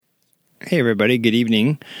Hey everybody, good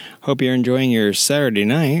evening. Hope you're enjoying your Saturday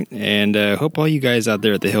night, and hope all you guys out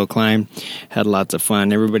there at the Hill Climb had lots of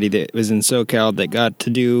fun. Everybody that was in SoCal that got to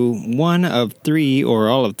do one of three, or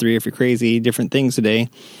all of three if you're crazy, different things today.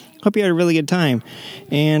 Hope you had a really good time.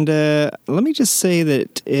 And let me just say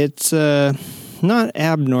that it's not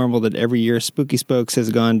abnormal that every year Spooky Spokes has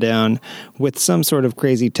gone down with some sort of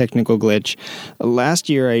crazy technical glitch. Last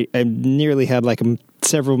year I nearly had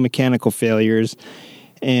several mechanical failures.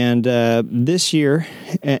 And this year,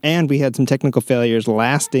 and we had some technical failures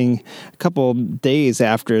lasting a couple days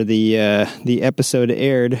after the episode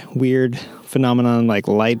aired. Weird phenomenon like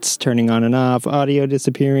lights turning on and off, audio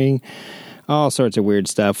disappearing, all sorts of weird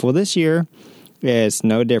stuff. Well, this year, it's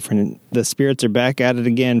no different. The spirits are back at it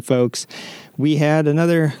again, folks. We had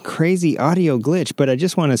another crazy audio glitch, but I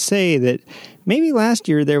just want to say that maybe last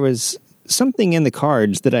year there was something in the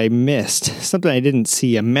cards that I missed, something I didn't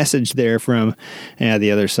see, a message there from the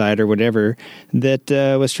other side or whatever that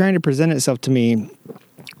was trying to present itself to me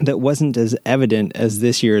that wasn't as evident as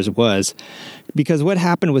this year's was. Because what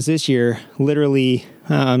happened was this year, literally,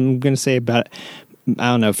 I'm going to say about,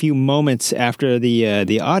 a few moments after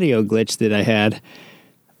the audio glitch that I had,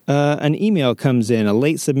 an email comes in, a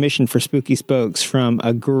late submission for Spooky Spokes from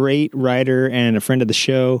a great writer and a friend of the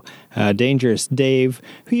show, Dangerous Dave,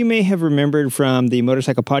 who you may have remembered from the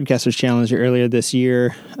Motorcycle Podcasters Challenge earlier this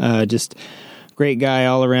year. Just great guy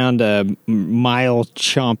all around, mile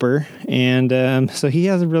chomper. And so he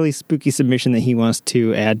has a really spooky submission that he wants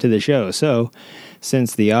to add to the show. So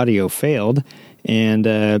since the audio failed and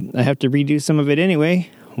I have to redo some of it anyway,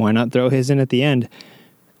 why not throw his in at the end?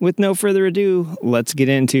 With no further ado, let's get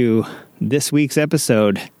into this week's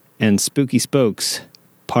episode and Spooky Spokes,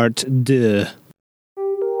 Part 2.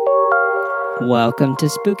 Welcome to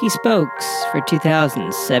Spooky Spokes for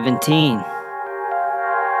 2017.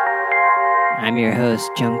 I'm your host,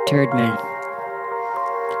 Junk Turdman.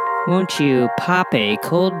 Won't you pop a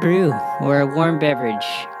cold brew or a warm beverage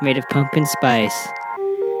made of pumpkin spice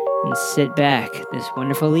and sit back this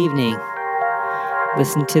wonderful evening,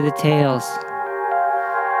 listen to the tales,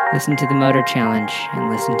 listen to the Motor Challenge,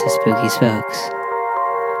 and listen to Spooky Spokes.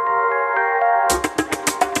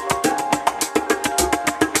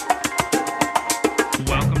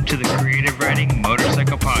 Welcome to the Creative Riding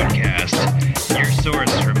Motorcycle Podcast, your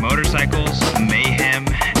source for motorcycles, mayhem,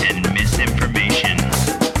 and misinformation.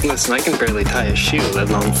 Listen, I can barely tie a shoe, let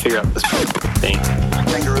alone figure out this thing.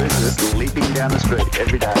 Kangaroos are just leaping down the street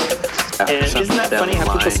every day. And isn't that funny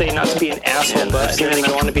how people say not to be an asshole, but then they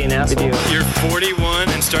go on to be an asshole? You're 41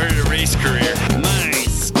 and started a race career. My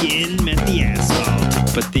skin met the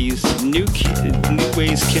asphalt, but these new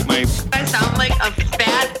ways keep my... I sound like a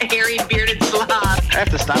fat, hairy, bearded slob. I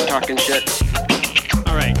have to stop talking shit.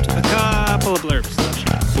 All right, a couple of blurbs.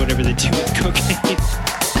 Whatever they do with cocaine.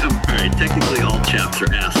 All right, technically all chaps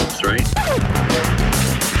are assholes, right?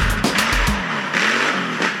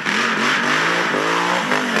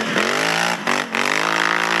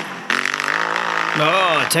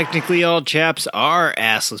 Oh, technically all chaps are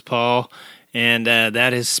assless, Paul, and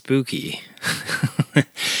that is spooky.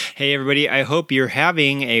 Hey, everybody, I hope you're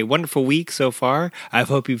having a wonderful week so far. I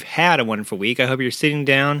hope you've had a wonderful week. I hope you're sitting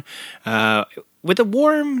down with a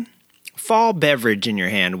warm fall beverage in your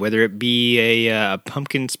hand, whether it be a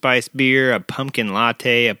pumpkin spice beer, a pumpkin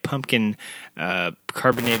latte, a pumpkin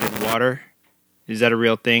carbonated water. Is that a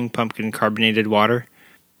real thing, pumpkin carbonated water?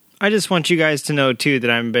 I just want you guys to know, too,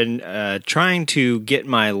 that I've been trying to get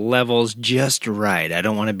my levels just right. I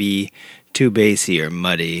don't want to be too bassy or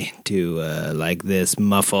muddy, too like this,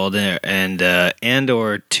 muffled, and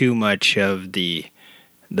or too much of the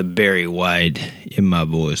Barry White in my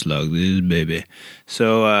voice like this, baby.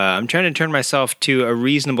 So I'm trying to turn myself to a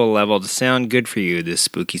reasonable level to sound good for you, this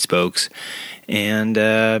Spooky Spokes. And,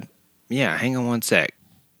 hang on one sec.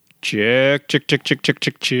 Check. I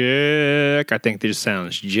think this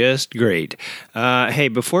sounds just great. Hey,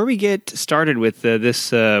 before we get started with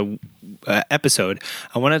this episode,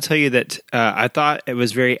 I want to tell you that I thought it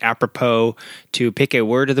was very apropos to pick a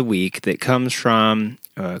word of the week that comes from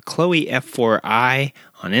Chloe F4I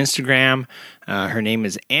on Instagram. Her name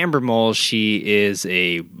is Amber Moles. She is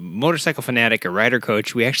a motorcycle fanatic, a rider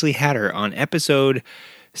coach. We actually had her on episode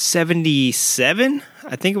 77,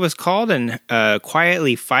 I think it was called, and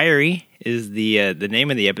Quietly Fiery is the name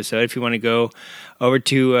of the episode. If you want to go over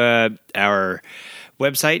to our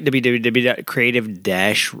website,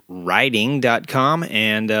 www.creative-riding.com,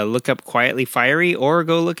 and look up Quietly Fiery, or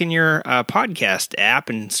go look in your podcast app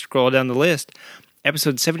and scroll down the list.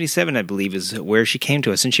 Episode 77, I believe, is where she came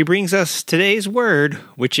to us, and she brings us today's word,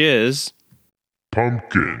 which is...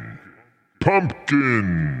 Pumpkin.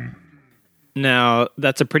 Now,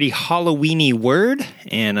 that's a pretty Halloween-y word,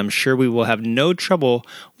 and I'm sure we will have no trouble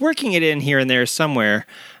working it in here and there somewhere.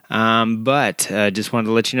 But just wanted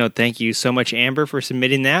to let you know, thank you so much, Amber, for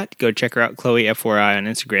submitting that. Go check her out, Chloe F4I on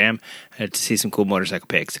Instagram, to see some cool motorcycle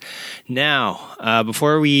pics. Now,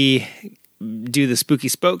 before we do the Spooky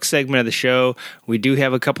Spoke segment of the show, we do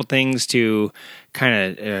have a couple things to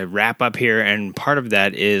kind of wrap up here, and part of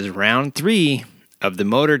that is round 3 of the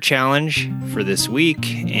motor challenge for this week,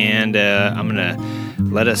 and I'm gonna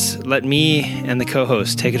let me and the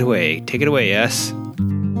co-host take it away. Take it away, yes.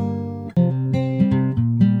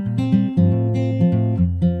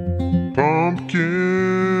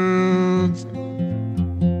 Pumpkins.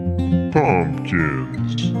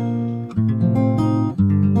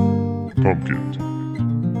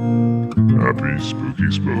 Happy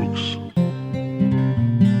Spooky Spokes.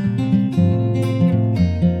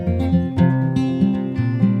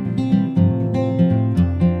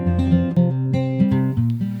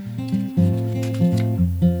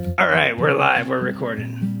 All right, we're live. We're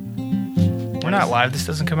recording. We're not live. This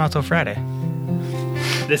doesn't come out till Friday.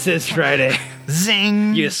 This is Friday.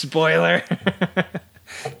 Zing! You spoiler.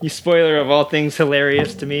 You spoiler of all things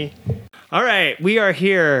hilarious to me. All right, we are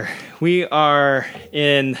here. We are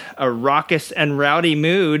in a raucous and rowdy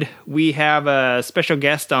mood. We have a special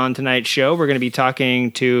guest on tonight's show. We're going to be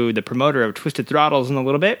talking to the promoter of Twisted Throttles in a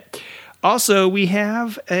little bit. Also, we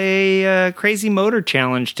have a crazy motor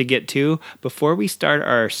challenge to get to before we start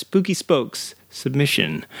our Spooky Spokes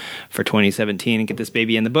submission for 2017 and get this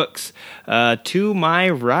baby in the books. To my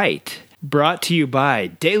right, brought to you by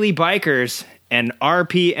Daily Bikers and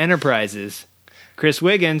RP Enterprises, Chris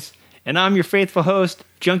Wiggins, and I'm your faithful host,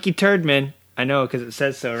 Junkie Turdman. I know, because it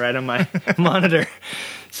says so right on my monitor.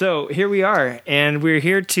 So here we are, and we're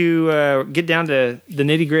here to get down to the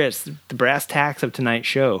nitty-grits, the brass tacks of tonight's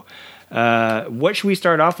show. What should we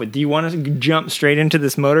start off with? Do you want to jump straight into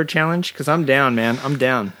this motor challenge? Because I'm down, man. I'm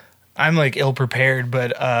down. I'm like ill-prepared,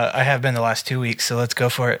 but I have been the last 2 weeks, so let's go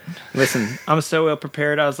for it. Listen, I'm so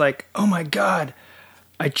ill-prepared, I was like, oh my God,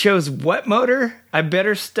 I chose what motor? I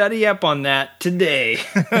better study up on that today.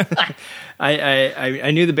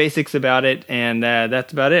 I knew the basics about it, and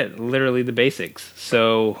that's about it. Literally the basics.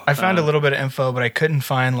 So I found a little bit of info, but I couldn't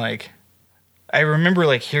find I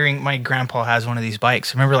remember hearing my grandpa has one of these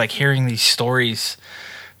bikes. I remember hearing these stories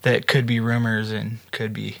that could be rumors and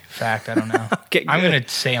could be fact. I don't know. Okay, I'm going to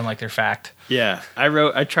say them like they're fact. Yeah.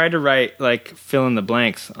 I tried to write fill in the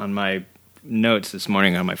blanks on my notes this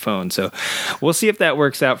morning on my phone. So we'll see if that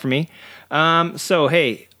works out for me. So,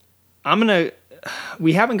 hey,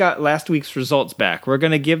 we haven't got last week's results back. We're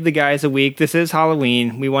going to give the guys a week. This is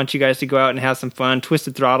Halloween. We want you guys to go out and have some fun.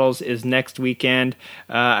 Twisted Throttles is next weekend.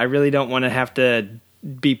 I really don't want to have to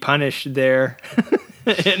be punished there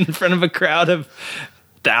in front of a crowd of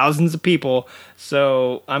thousands of people.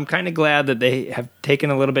 So I'm kind of glad that they have taken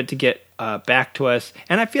a little bit to get back to us.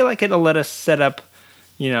 And I feel like it'll let us set up,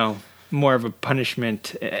 more of a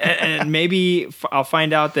punishment, and maybe I'll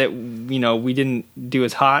find out that we didn't do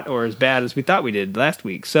as hot or as bad as we thought we did last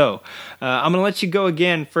week. So I'm gonna let you go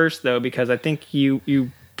again first, though, because I think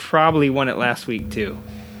you probably won it last week too.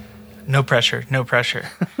 No pressure.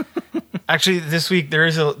 Actually, this week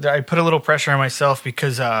I put a little pressure on myself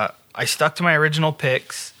because I stuck to my original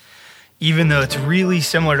picks, even though it's really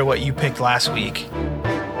similar to what you picked last week.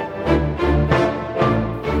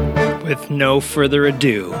 With no further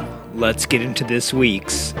ado, let's get into this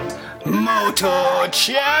week's Motor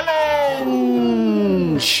Challenge!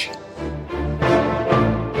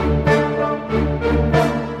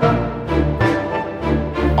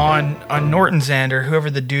 On Norton's End, or whoever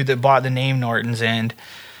the dude that bought the name Norton's End,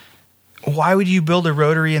 why would you build a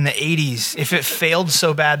rotary in the 80s if it failed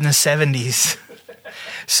so bad in the 70s?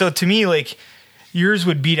 So to me, yours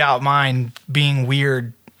would beat out mine being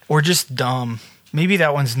weird or just dumb. Maybe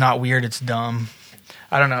that one's not weird, it's dumb.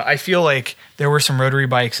 I don't know. I feel like there were some rotary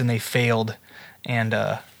bikes and they failed, and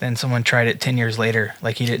then someone tried it 10 years later,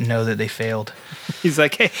 he didn't know that they failed. He's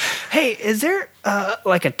like, hey, is there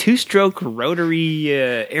a two-stroke rotary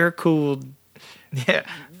air-cooled? Yeah.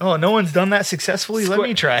 Oh, no one's done that successfully? Let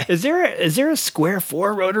me try. Is there a square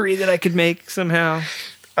 4 rotary that I could make somehow?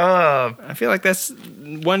 I feel like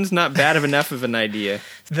one's not bad enough of an idea.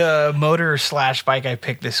 The motor / bike I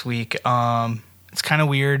picked this week, it's kind of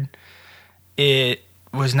weird. It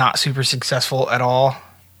was not super successful at all,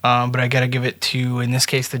 but I got to give it to, in this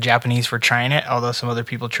case, the Japanese for trying it, although some other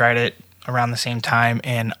people tried it around the same time,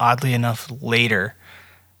 and oddly enough, later,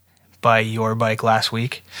 by your bike last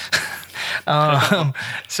week.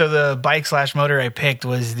 So the bike / motor I picked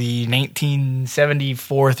was the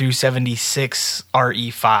 1974 through 76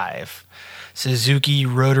 RE5. Suzuki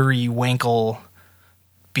rotary Wankel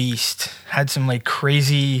beast. Had some like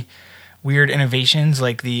crazy weird innovations,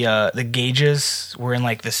 like the gauges were in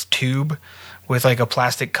like this tube with like a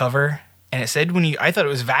plastic cover, and it said I thought it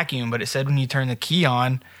was vacuum, but it said when you turn the key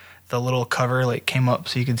on, the little cover like came up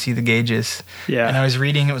so you could see the gauges. Yeah. And I was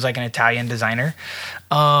reading it was like an Italian designer.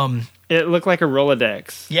 It looked like a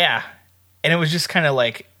Rolodex. Yeah. And it was just kind of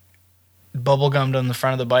like bubblegummed on the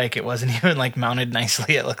front of the bike. It wasn't even like mounted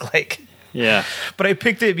nicely, it looked like. Yeah. But I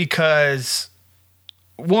picked it because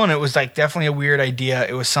one, it was like definitely a weird idea.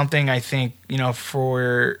 It was something I think,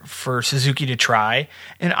 for Suzuki to try.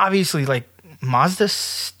 And obviously like Mazda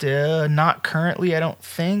still not currently, I don't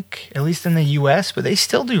think, at least in the US, but they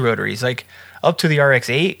still do rotaries, like up to the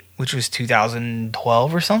RX-8, which was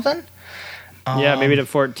 2012 or something. Yeah, maybe to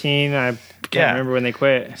 14. I can't remember when they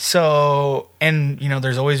quit. So, and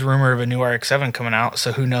there's always rumor of a new RX-7 coming out,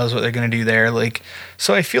 so who knows what they're going to do there. Like,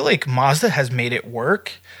 so I feel like Mazda has made it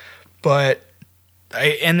work, but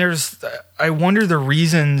I wonder the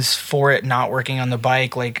reasons for it not working on the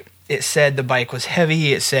bike. Like, it said the bike was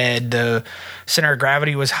heavy. It said the center of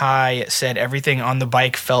gravity was high. It said everything on the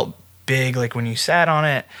bike felt big, like when you sat on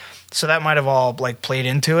it. So that might have all like played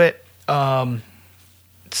into it. I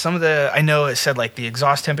know it said like the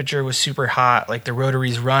exhaust temperature was super hot, like the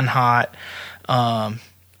rotaries run hot.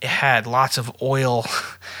 It had lots of oil,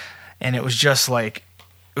 and it just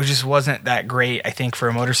wasn't that great, I think, for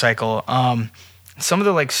a motorcycle. Some of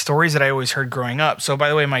the like stories that I always heard growing up. So by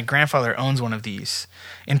the way, my grandfather owns one of these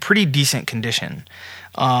in pretty decent condition.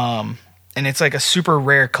 And it's like a super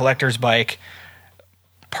rare collector's bike,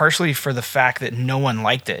 partially for the fact that no one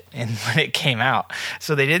liked it when it came out.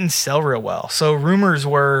 So they didn't sell real well. So rumors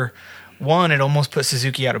were, one, it almost put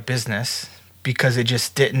Suzuki out of business because it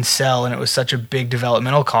just didn't sell and it was such a big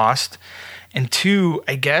developmental cost. And two,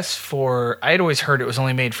 I guess I had always heard it was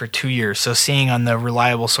only made for 2 years. So seeing on the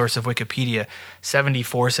reliable source of Wikipedia,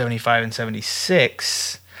 74, 75, and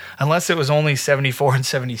 76, unless it was only 74 and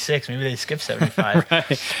 76, maybe they skipped 75.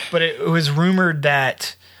 Right. But it was rumored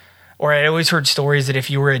that, or I always heard stories that if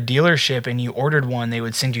you were a dealership and you ordered one, they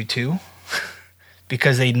would send you two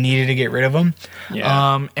because they needed to get rid of them.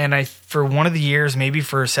 Yeah. And for one of the years, maybe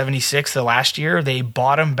for 76, the last year, they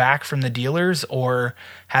bought them back from the dealers or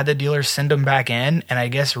had the dealers send them back in and I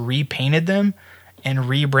guess repainted them and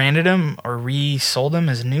rebranded them or resold them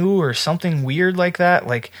as new or something weird like that.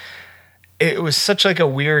 Like, it was such like a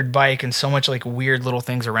weird bike and so much like weird little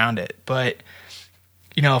things around it. But,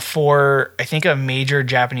 for I think a major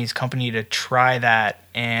Japanese company to try that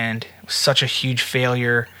and it was such a huge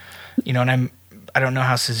failure, and I don't know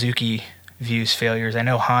how Suzuki views failures. I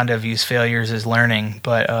know Honda views failures as learning,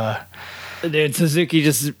 but dude, Suzuki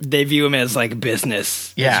they view them as like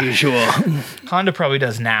business as usual. Honda probably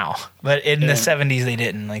does now, but in the 70s they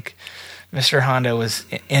didn't. Like, Mr. Honda was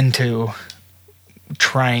into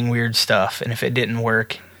trying weird stuff, and if it didn't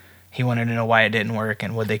work, he wanted to know why it didn't work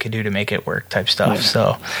and what they could do to make it work type stuff. Yeah.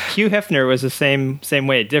 So Hugh Hefner was the same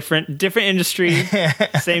way. Different industry,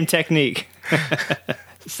 same technique.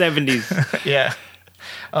 70s. Yeah.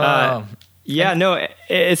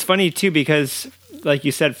 It's funny too because, like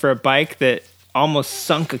you said, for a bike that almost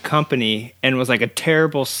sunk a company and was like a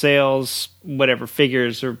terrible sales, whatever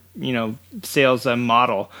figures or sales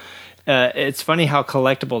model. It's funny how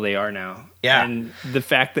collectible they are now. Yeah. And the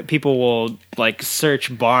fact that people will like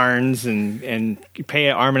search barns and pay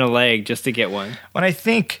an arm and a leg just to get one. When I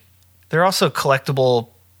think they're also collectible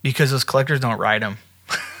because those collectors don't ride them.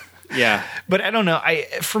 Yeah. But I don't know.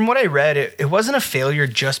 From what I read, it wasn't a failure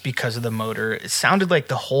just because of the motor. It sounded like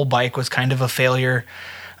the whole bike was kind of a failure.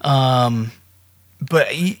 But,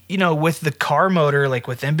 with the car motor, like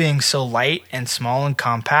with them being so light and small and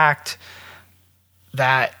compact,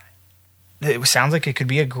 that it sounds like it could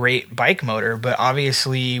be a great bike motor. But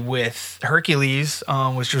obviously with Hercules,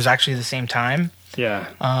 which was actually the same time. Yeah.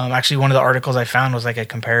 Actually, one of the articles I found was like a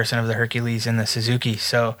comparison of the Hercules and the Suzuki.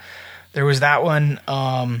 So there was that one.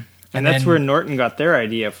 And that's where Norton got their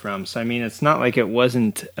idea from. So, I mean, it's not like it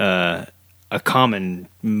wasn't a common...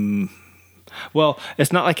 well,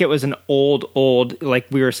 it's not like it was an old, like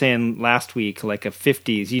we were saying last week, like a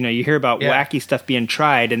 50s. You hear about wacky stuff being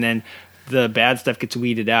tried, and then the bad stuff gets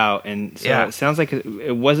weeded out. And so it sounds like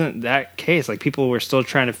it wasn't that case. Like, people were still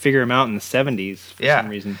trying to figure them out in the 70s for some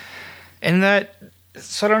reason. And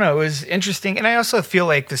so I don't know, it was interesting. And I also feel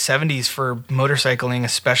like the 70s for motorcycling,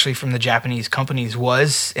 especially from the Japanese companies,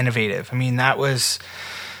 was innovative. I mean, that was,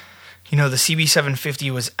 the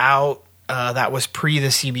CB750 was out. That was pre the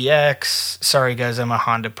CBX. Sorry, guys, I'm a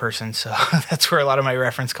Honda person, so that's where a lot of my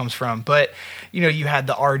reference comes from. But, you had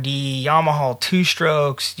the RD Yamaha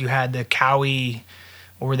 2-strokes. You had the Cowie,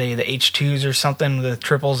 what were they, the H2s or something, the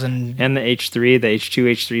triples And the H3, the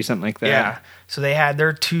H2, H3, something like that. Yeah. So they had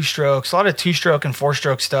their 2-strokes, a lot of 2-stroke and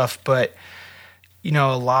 4-stroke stuff, but, a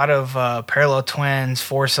lot of parallel twins,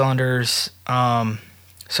 4-cylinders.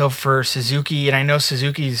 So for Suzuki, and I know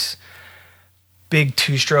Suzuki's big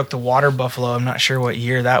 2-stroke, the Water Buffalo, I'm not sure what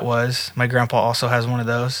year that was. My grandpa also has one of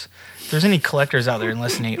those. If there's any collectors out there in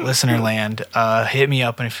listener land, hit me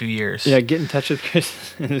up in a few years. Yeah, get in touch with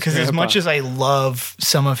Chris. Because as much as I love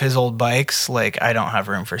some of his old bikes, I don't have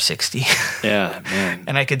room for 60. Yeah, man.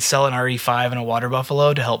 And I could sell an RE5 and a Water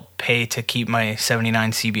Buffalo to help pay to keep my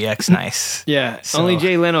 79 CBX nice. Yeah, So- only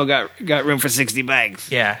Jay Leno got room for 60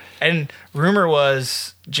 bikes. Yeah. And rumor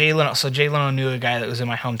was Jay Leno. So Jay Leno knew a guy that was in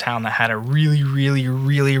my hometown that had a really, really,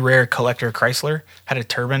 really rare collector Chrysler, had a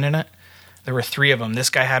turbine in it. There were 3 of them. This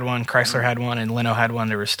guy had one, Chrysler had one, and Leno had one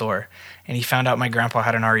to restore. And he found out my grandpa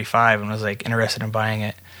had an RE5 and was interested in buying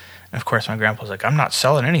it. And of course, my grandpa was like, I'm not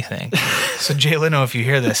selling anything. So Jay Leno, if you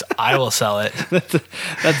hear this, I will sell it.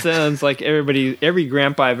 That sounds like every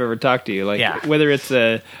grandpa I've ever talked to. Whether it's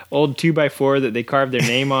a old 2x4 that they carved their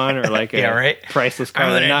name on, or a priceless car.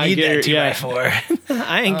 I'm gonna need that 2x4.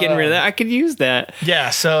 I ain't getting rid of that. I could use that. Yeah.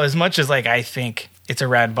 So as much as I think it's a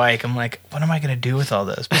rad bike, I'm like, what am I gonna do with all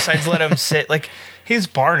those? Besides let him sit. His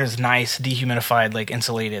barn is nice, dehumidified,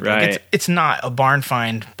 insulated. Right. It's not a barn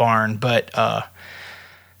find barn, but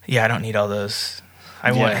yeah, I don't need all those.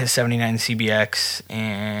 I want his 79 CBX,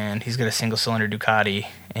 and he's got a single cylinder Ducati,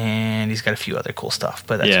 and he's got a few other cool stuff,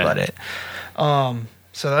 but that's about it.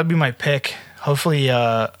 So that'd be my pick. Hopefully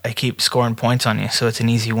I keep scoring points on you, so it's an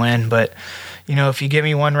easy win. But if you give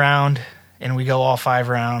me 1 round and we go all 5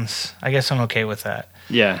 rounds, I guess I'm okay with that.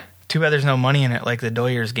 Yeah. Too bad there's no money in it, like the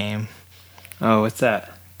Doyers game. Oh, what's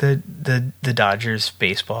that? The Dodgers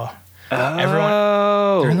baseball.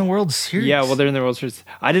 Oh, they're in the World Series. Yeah, well, they're in the World Series.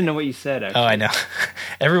 I didn't know what you said, actually. Oh, I know.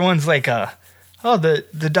 Everyone's like,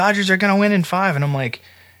 the Dodgers are going to win in 5. And I'm like,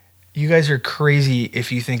 you guys are crazy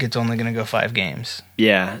if you think it's only going to go 5 games.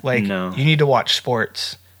 Yeah, no. You need to watch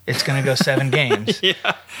sports. It's going to go 7 games. Yeah.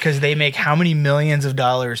 Because they make how many millions of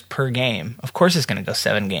dollars per game? Of course it's going to go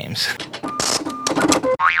 7 games.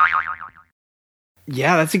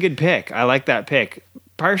 Yeah, that's a good pick. I like that pick.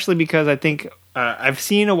 Partially because I think I've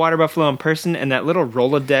seen a Water Buffalo in person, and that little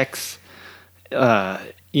Rolodex,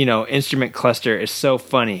 instrument cluster is so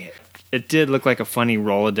funny. It did look like a funny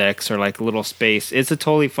Rolodex or a little space. It's a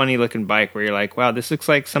totally funny looking bike where you're like, wow, this looks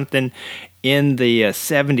like something in the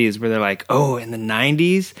 70s where they're like, oh, in the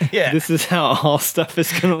 90s? Yeah. This is how all stuff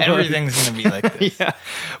is going to look. Everything's going to be like this. Yeah.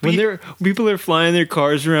 When people are flying their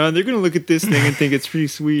cars around, they're going to look at this thing and think it's pretty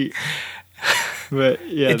sweet. But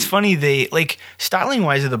yeah, it's funny. They styling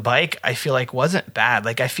wise of the bike, I feel wasn't bad.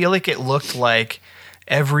 I feel like it looked like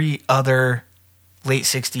every other late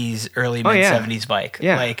 60s, early mid 70s bike.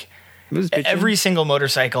 Yeah. It was every single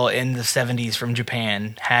motorcycle in the 70s from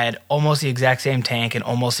Japan had almost the exact same tank and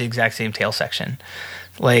almost the exact same tail section.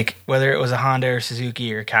 Whether it was a Honda or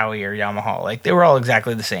Suzuki or Kawi or Yamaha, they were all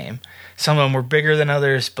exactly the same. Some of them were bigger than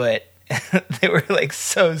others, but they were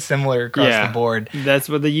so similar across the board. That's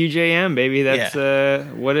what the UJM, baby. That's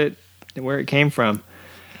where it came from.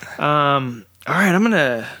 All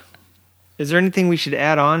right, is there anything we should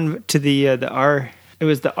add on to the R? It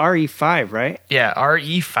was the RE5, right? Yeah,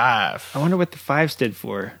 RE5. I wonder what the 5 stood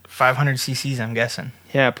for. 500 cc's, I'm guessing.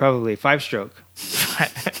 Yeah, probably 5-stroke.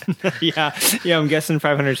 yeah, I'm guessing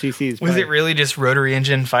 500 cc's. Was it really just rotary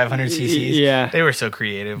engine 500 cc's? Yeah, they were so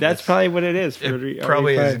creative. That's probably what it is. It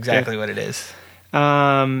probably is exactly what it is.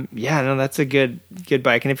 That's a good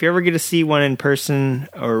bike. And if you ever get to see one in person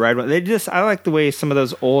or ride one, I like the way some of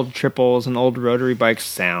those old triples and old rotary bikes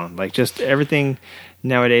sound. Just everything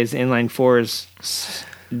nowadays, inline 4s.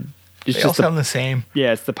 They all sound the same.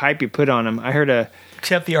 Yeah, it's the pipe you put on them. I heard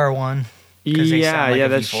except the R1. Yeah,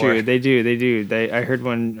 that's true. They do. I heard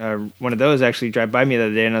one of those actually drive by me the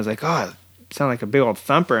other day, and I was like, oh, it sounded like a big old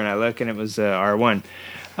thumper. And I look, and it was R1.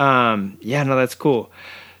 That's cool.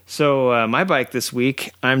 So my bike this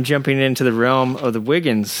week, I'm jumping into the realm of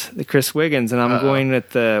the Chris Wiggins, and I'm going with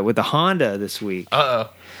the Honda this week.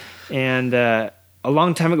 And a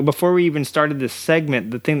long time ago, before we even started this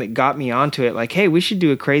segment, the thing that got me onto it, hey, we should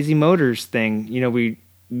do a Crazy Motors thing.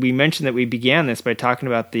 We mentioned that we began this by talking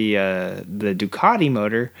about the Ducati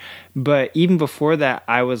motor, but even before that,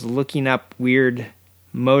 I was looking up weird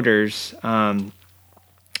motors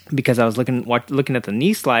because I was looking at the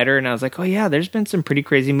knee slider, and I was like, oh yeah, there's been some pretty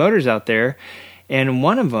crazy motors out there, and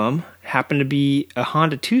one of them happened to be a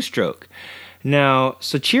Honda 2-stroke. Now,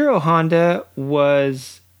 Soichiro Honda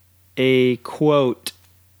was a, quote,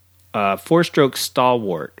 four-stroke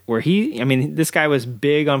stalwart, where this guy was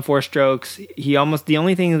big on four strokes. The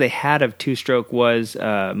only thing they had of two-stroke was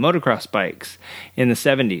motocross bikes in the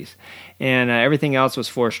 70s. And everything else was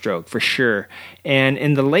four-stroke for sure. And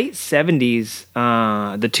in the late 70s,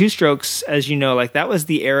 the two-strokes, as you know, like that was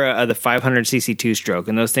the era of the 500cc two-stroke,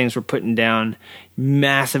 and those things were putting down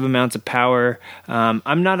massive amounts of power.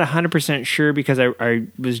 I'm not 100% sure because I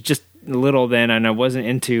was just little then and I wasn't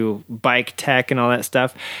into bike tech and all that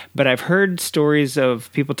stuff. But I've heard stories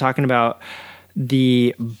of people talking about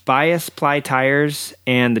the bias ply tires,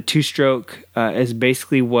 and the two-stroke is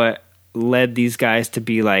basically what led these guys to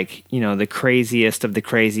be like, the craziest of the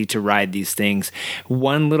crazy to ride these things.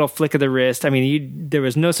 One little flick of the wrist. I mean, there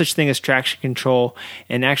was no such thing as traction control.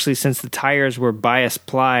 And actually, since the tires were bias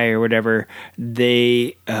ply or whatever,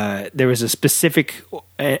 there was a specific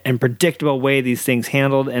and predictable way these things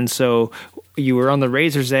handled. And so you were on the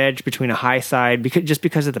razor's edge between a high side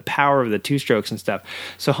because of the power of the two strokes and stuff.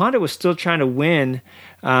 So Honda was still trying to win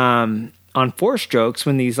on four strokes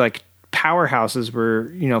when these like powerhouses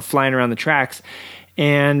were, flying around the tracks.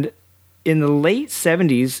 And in the late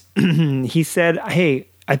 70s, he said, hey,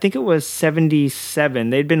 I think it was 77.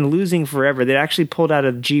 They'd been losing forever. They'd actually pulled out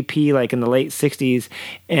of GP like in the late 60s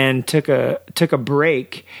and took a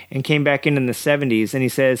break and came back in the 70s. And he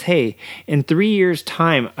says, hey, in 3 years'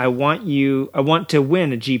 time, I want to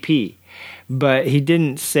win a GP. But he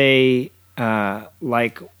didn't say that's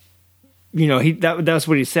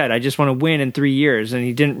what he said. I just want to win in 3 years. And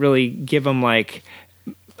he didn't really give him like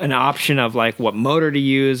an option of like what motor to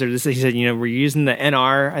use or this. He said, we're using the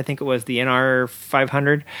NR. I think it was the NR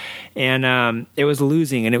 500, and it was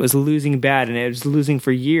losing, and it was losing bad, and it was losing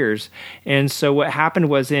for years. And so what happened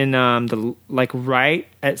was in right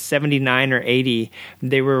at 79 or 80,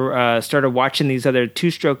 they were started watching these other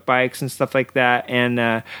two-stroke bikes and stuff like that. And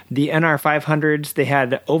the NR 500s, they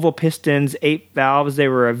had oval pistons, 8 valves. They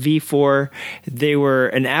were a V4. They were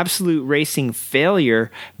an absolute racing failure,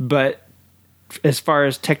 but as far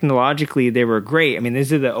as technologically, they were great. I mean,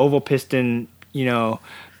 these are the oval piston,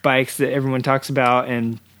 bikes that everyone talks about,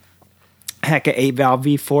 and heck, an 8-valve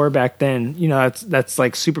V4 back then. That's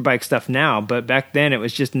like superbike stuff now, but back then it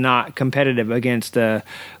was just not competitive against a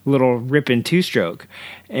little ripping two-stroke.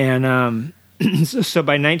 And so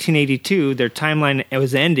by 1982, their timeline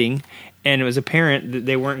was ending, and it was apparent that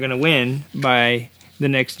they weren't going to win by the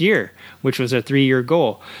next year, which was a 3-year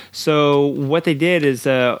goal. So what they did is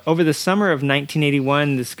over the summer of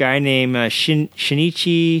 1981, this guy named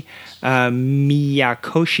Shinichi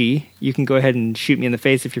Miyakoshi, you can go ahead and shoot me in the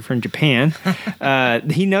face if you're from Japan,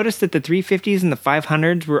 he noticed that the 350s and the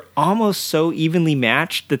 500s were almost so evenly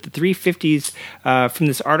matched that the 350s, from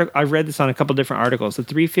this article, I read this on a couple different articles, the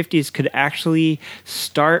 350s could actually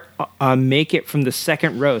make it from the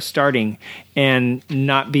second row starting and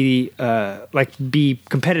not be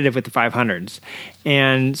competitive with the 500s.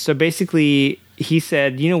 And so basically he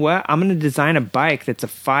said, you know what, I'm going to design a bike that's a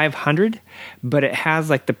 500, but it has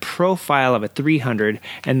like the profile of a 300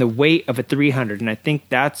 and the weight of a 300. And I think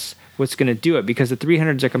that's what's going to do it, because the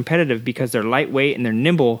 300s are competitive because they're lightweight and they're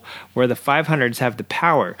nimble, where the 500s have the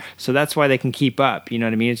power. So that's why they can keep up. You know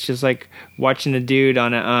what I mean? It's just like watching a dude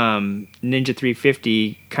on a Ninja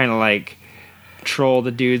 350 kind of like troll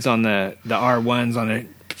the dudes on the R1s on a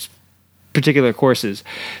particular courses.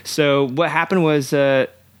 So what happened was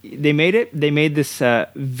they made this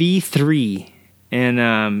V3,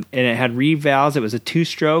 and it had reed valves. It was a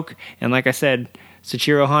two-stroke, and like I said,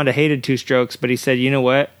 Soichiro Honda hated two-strokes, but he said, you know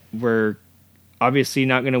what, we're obviously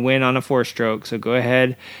not going to win on a four-stroke, so go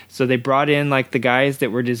ahead. So they brought in like the guys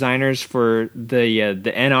that were designers for the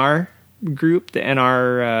NR group, the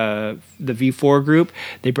the V4 group.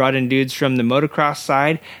 They brought in dudes from the motocross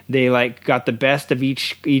side. They like got the best of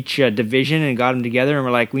each division and got them together, and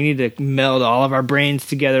we're like, we need to meld all of our brains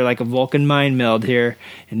together like a Vulcan mind meld here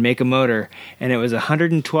and make a motor. And it was a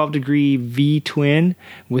 112 degree V twin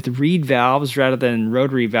with reed valves rather than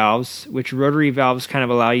rotary valves, which rotary valves kind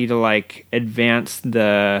of allow you to like advance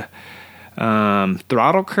the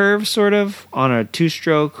throttle curve sort of on a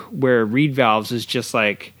two-stroke, where reed valves is just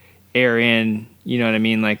like air in, you know what I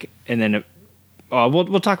mean? Like, and then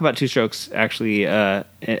we'll talk about two strokes actually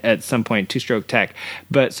at some point, two-stroke tech.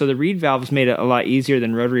 But so the reed valves made it a lot easier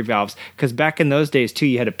than rotary valves, because back in those days too,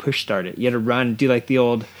 you had to push start it. You had to run, do like the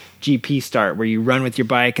old GP start where you run with your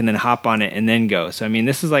bike and then hop on it and then go. So I mean,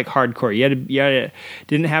 this is like hardcore. You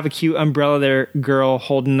didn't have a cute umbrella there, girl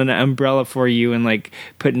holding an umbrella for you and like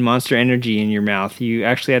putting Monster Energy in your mouth. You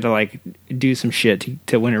actually had to like do some shit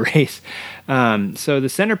to win a race. So the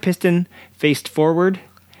center piston faced forward,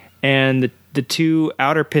 and the two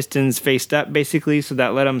outer pistons faced up basically, so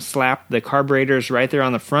that let them slap the carburetors right there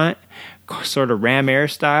on the front, sort of ram air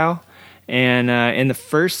style. And in the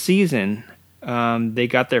first season, they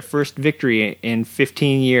got their first victory in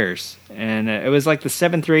 15 years. And it was like the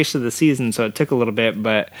 7th race of the season, so it took a little bit.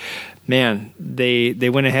 But, man, they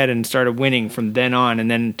went ahead and started winning from then on.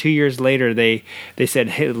 And then 2 years later, they said,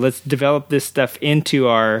 hey, let's develop this stuff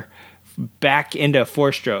back into a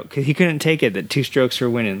 4-stroke. Because he couldn't take it that 2 strokes were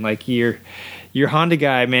winning. Like, your Honda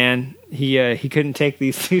guy, man, he couldn't take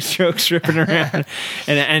these 2 strokes ripping around.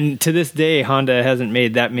 and to this day, Honda hasn't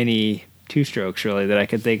made that many 2 strokes really that I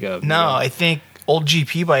could think of. No, I think old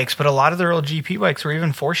GP bikes, but a lot of their old GP bikes were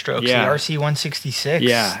even 4 strokes. Yeah. The RC 166.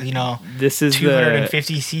 Yeah. You know, this is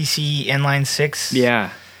 250cc inline 6.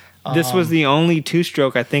 Yeah. This was the only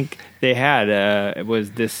 2-stroke I think they had. It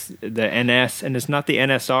was the NS, and it's not the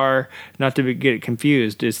NSR. Not to get it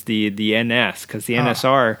confused, it's the NS, because the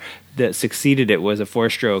NSR that succeeded it was a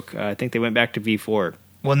 4-stroke. I think they went back to V4.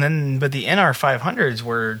 Well, but the NR 500s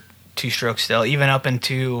were 2-strokes still, even up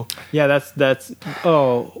into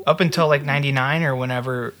up until like 99 or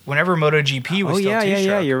whenever MotoGP was still 2-stroke.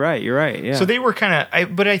 Yeah, you're right. Yeah. So they were kind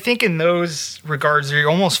of, but I think in those regards, they're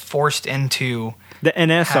almost forced into the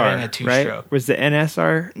NSR, having a 2-stroke. Right? Was the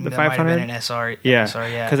NSR the 500? Might have been an SR. Yeah,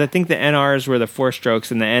 NSR, yeah. Because I think the NRs were the 4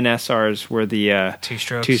 strokes and the NSRs were the 2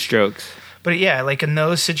 strokes. 2 strokes. But yeah, like in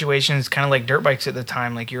those situations, kind of like dirt bikes at the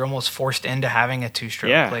time, like you're almost forced into having a 2-stroke.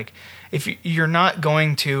 Yeah. Like if you're not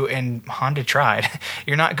going to, and Honda tried,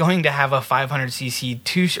 you're not going to have a 500cc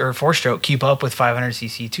 2 or 4-stroke keep up with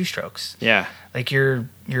 500cc 2-strokes. Yeah. Like you're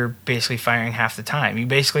basically firing half the time. You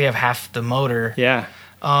basically have half the motor. Yeah.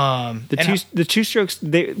 The 2 strokes,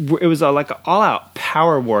 it was like an all-out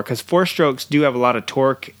power war, because 4 strokes do have a lot of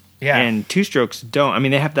torque, and 2 strokes don't. I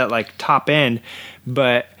mean, they have that like top end,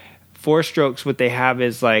 but 4 strokes, what they have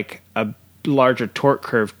is like a larger torque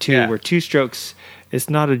curve too, where 2 strokes is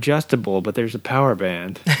not adjustable, but there's a power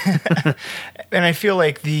band. And I feel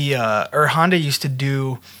like Honda used to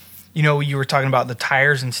do, you were talking about the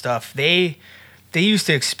tires and stuff. They used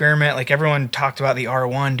to experiment, like everyone talked about the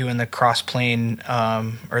R1 doing the cross plane,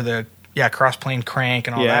 cross plane crank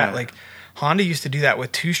and all that. Like Honda used to do that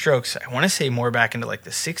with 2 strokes. I want to say more back into like the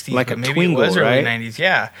 60s, like but a maybe Twingle, it was early right? 90s.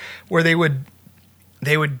 Yeah, where they would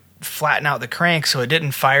flatten out the crank so it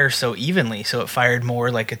didn't fire so evenly, so it fired more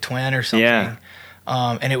like a twin or something. Yeah.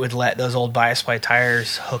 And it would let those old Biasply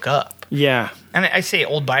tires hook up. Yeah. And I say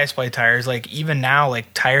old Biasply tires, like even now,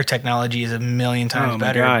 like tire technology is a million times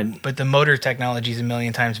better. God. But the motor technology is a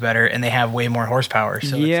million times better, and they have way more horsepower.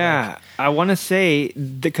 So yeah. I want to say,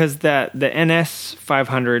 because the NS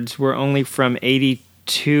 500s were only from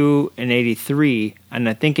 82 and 83, and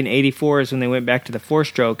I think in 84 is when they went back to the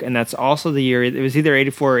 4-stroke, and that's also the year, it was either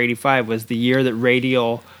 84 or 85, was the year that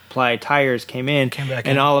radial ply tires came back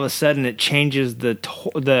in. All of a sudden it changes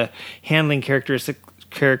the handling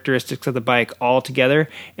characteristics of the bike altogether,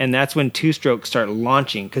 and that's when 2-strokes start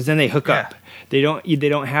launching, because then they hook up. They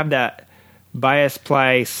don't have that bias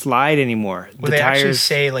ply slide anymore. Well, they actually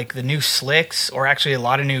say like the new slicks, or actually a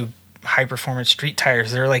lot of new high performance street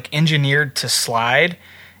tires, they're like engineered to slide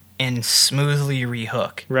and smoothly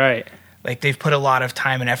rehook. Right. Like they've put a lot of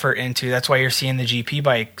time and effort into. That's why you're seeing the GP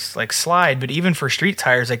bikes like slide. But even for street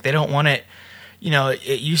tires, like they don't want it.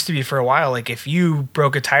 It used to be for a while. Like if you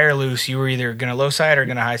broke a tire loose, you were either gonna low side or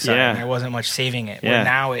gonna high side, and there wasn't much saving it. Where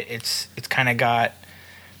now it's kind of got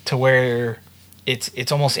to where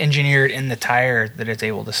it's almost engineered in the tire that it's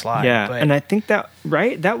able to slide. Yeah, but, and I think that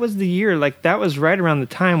was the year. Like that was right around the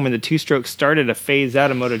time when the 2-strokes started to phase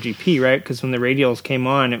out of MotoGP, right? Because when the radials came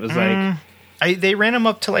on, it was like. They ran them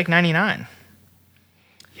up to like 99.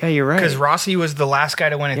 Yeah, you're right. Because Rossi was the last guy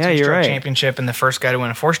to win a 2-stroke championship and the first guy to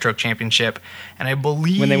win a 4-stroke championship. And I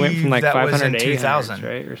believe when they went from like that 500 was in to 2000,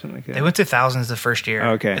 right, or something like that. They went to thousands the first year.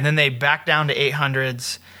 Okay, and then they backed down to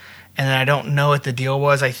 800s. And then I don't know what the deal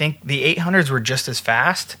was. I think the 800s were just as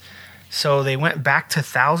fast, so they went back to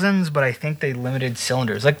thousands. But I think they limited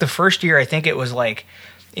cylinders. Like the first year, I think it was like,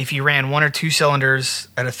 if you ran 1 or 2 cylinders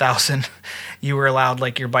at 1,000, you were allowed,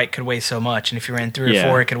 like, your bike could weigh so much. And if you ran 3 or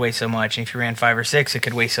 4, it could weigh so much. And if you ran 5 or 6, it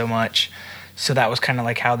could weigh so much. So that was kind of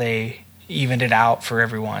like how they evened it out for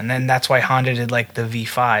everyone. And then that's why Honda did, like, the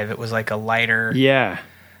V5. It was like a lighter... Yeah.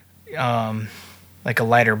 Like a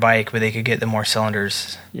lighter bike, but they could get the more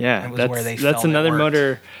cylinders. Yeah. It was where they that's another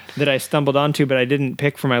motor that I stumbled onto, but I didn't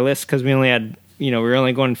pick for my list because we only had... we were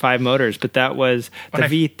only going 5 motors, but that was the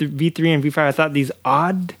V3 and V5. I thought these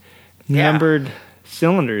odd numbered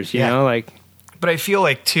cylinders, you know, like. But I feel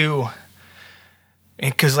like too,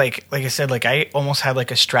 because like I said, like I almost had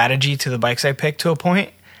like a strategy to the bikes I picked to a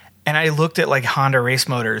point, And I looked at like Honda race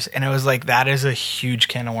motors, and it was like, that is a huge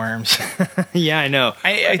can of worms. Yeah, I know.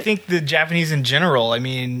 I think the Japanese in general, I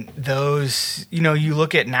mean, those, you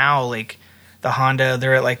look at now, like the Honda,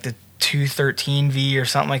 they're at like the 213V or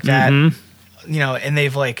something like that, and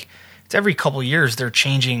they've like, it's every couple years they're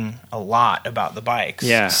changing a lot about the bikes.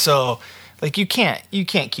 Yeah. So like you can't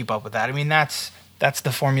keep up with that. I mean, that's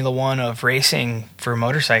the Formula One of racing for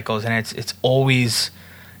motorcycles, and it's always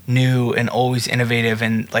new and always innovative,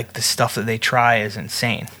 and like the stuff that they try is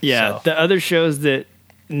insane. Yeah, so. The other shows that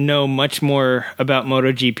know much more about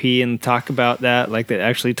MotoGP and talk about that, like that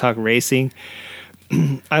actually talk racing,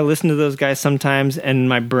 I listen to those guys sometimes, and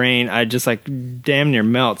my brain, I just like damn near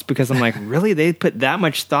melts, because I'm like, really? They put that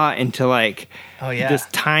much thought into like this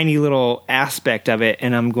tiny little aspect of it,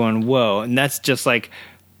 and I'm going, whoa. And that's just like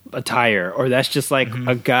a tire, or that's just like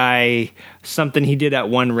a guy, something he did at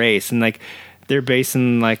one race, and like they're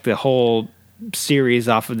basing like the whole series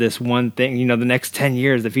off of this one thing, the next 10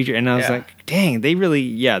 years, the future. And I was like, dang, they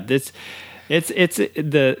really, it's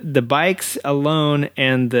the bikes alone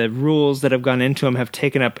and the rules that have gone into them have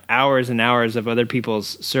taken up hours and hours of other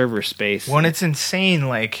people's server space. Well, and it's insane,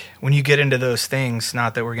 like when you get into those things,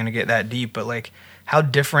 not that we're going to get that deep, but like how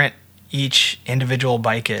different each individual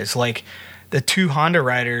bike is. Like the two Honda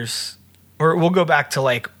riders, or we'll go back to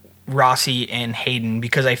like Rossi and Hayden,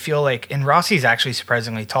 because I feel like, and Rossi's actually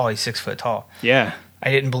surprisingly tall. He's 6 foot tall. Yeah.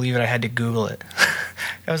 I didn't believe it. I had to Google it.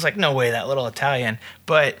 I was like, no way, that little Italian.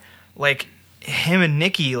 But like him and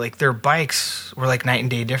Nicky, like their bikes were like night and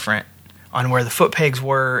day different on where the foot pegs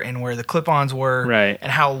were and where the clip-ons were. Right.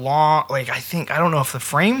 And how long, like I don't know if the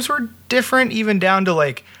frames were different, even down to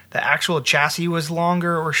like the actual chassis was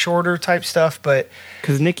longer or shorter type stuff. But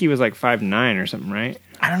because Nicky was like 5'9" or something, right?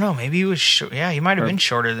 I don't know. Maybe he was short. Yeah, he might have been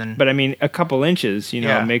shorter than. But I mean, a couple inches,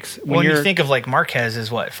 makes. When you think of like Marquez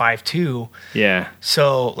is what, 5'2". Yeah.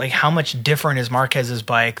 So like, how much different is Marquez's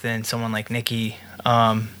bike than someone like Nicky?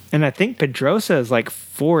 And I think Pedrosa is like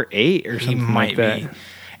 4'8" or something like that. Be.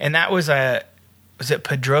 And that was it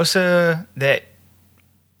Pedrosa that?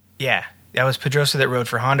 Yeah, that was Pedrosa that rode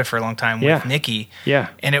for Honda for a long time with Nicky. Yeah.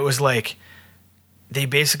 And it was like, they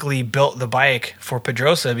basically built the bike for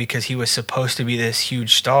Pedrosa because he was supposed to be this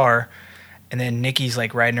huge star, and then Nicky's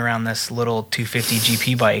like riding around this little 250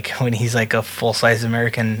 GP bike when he's like a full-size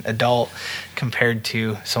American adult compared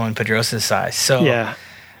to someone Pedrosa's size. So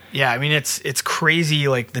yeah, I mean it's crazy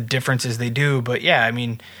like the differences they do, but yeah, I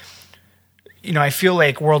mean, I feel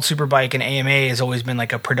like World Superbike and AMA has always been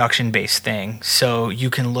like a production-based thing, so you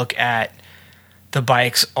can look at the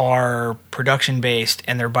bikes are production-based,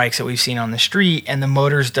 and they're bikes that we've seen on the street, and the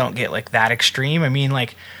motors don't get, like, that extreme. I mean,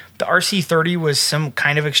 like, the RC30 was some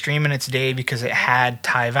kind of extreme in its day because it had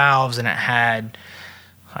tie valves, and it had,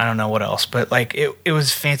 I don't know what else, but, like, it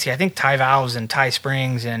was fancy. I think tie valves and tie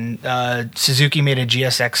springs, and Suzuki made a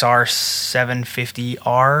GSXR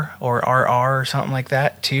 750R or RR or something like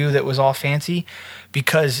that, too, that was all fancy,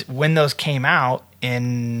 because when those came out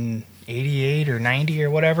in 88 or 90 or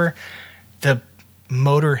whatever, the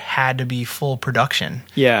motor had to be full production.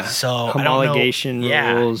 Yeah. So homologation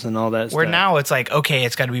rules and all that stuff. Where now it's like, okay,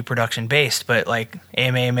 it's got to be production based, but like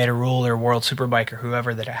AMA made a rule, or World Superbike or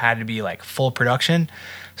whoever, that it had to be like full production.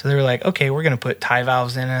 So they were like, okay, we're going to put tie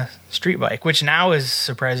valves in a street bike, which now is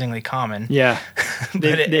surprisingly common. Yeah.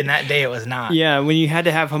 But in that day it was not. Yeah, when you had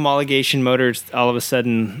to have homologation motors, all of a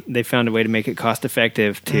sudden they found a way to make it cost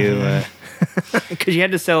effective to because you had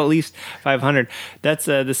to sell at least 500. That's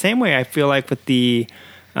the same way I feel like with the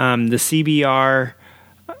CBR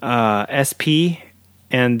SP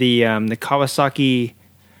and the Kawasaki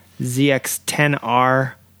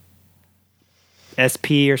ZX-10R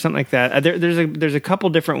SP or something like that. There's a couple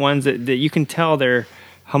different ones that you can tell they're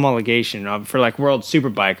homologation for like World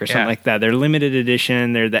Superbike or something like that. They're limited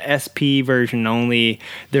edition. They're the SP version only.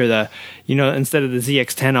 They're the, instead of the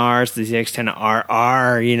ZX-10Rs, the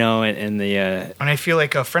ZX-10RR, and the... And I feel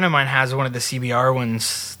like a friend of mine has one of the CBR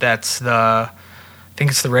ones that's I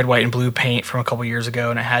think it's the red, white, and blue paint from a couple years ago,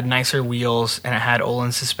 and it had nicer wheels, and it had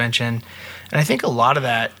Olin suspension. And I think a lot of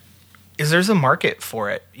that is there's a market for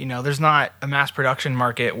it. There's not a mass production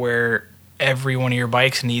market where every one of your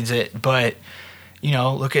bikes needs it, but...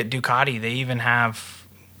 look at Ducati. They even have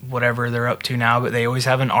whatever they're up to now, but they always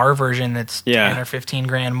have an R version that's 10 or 15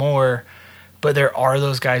 grand more. But there are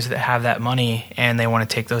those guys that have that money, and they want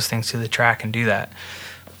to take those things to the track and do that.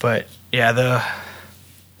 But yeah,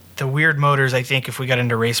 the weird motors, I think if we got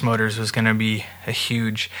into race motors, was going to be a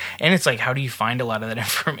huge... And it's like, how do you find a lot of that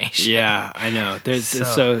information? Yeah, I know. It's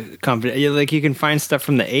so confident. Like, you can find stuff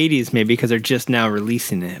from the 80s maybe because they're just now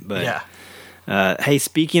releasing it. But hey,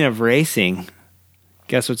 speaking of racing...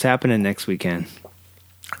 Guess what's happening next weekend?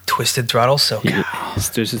 Twisted Throttle SoCal. It's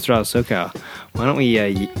Twisted Throttle SoCal. Why don't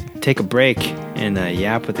we take a break and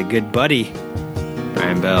yap with a good buddy,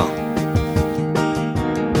 Brian Bell.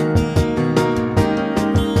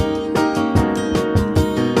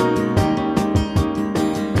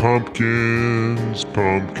 Pumpkins,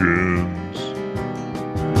 pumpkins.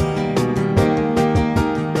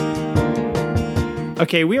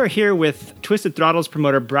 Okay, we are here with Twisted Throttles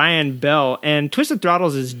promoter Brian Bell, and Twisted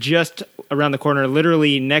Throttles is just around the corner,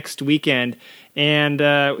 literally next weekend, and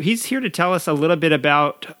he's here to tell us a little bit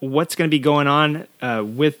about what's going to be going on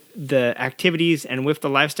with the activities and with the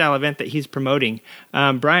lifestyle event that he's promoting.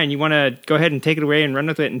 Brian, you want to go ahead and take it away and run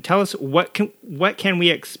with it and tell us what can we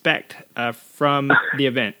expect from the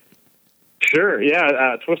event? Sure,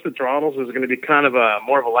 yeah. Twisted Throttles is going to be kind of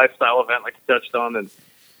more of a lifestyle event, like you touched on, and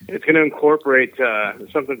it's going to incorporate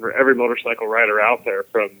something for every motorcycle rider out there,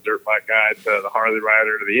 from dirt bike guy to the Harley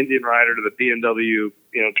rider to the Indian rider to the BMW,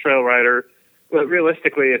 trail rider. But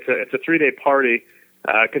realistically, it's a 3-day party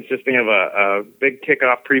consisting of a big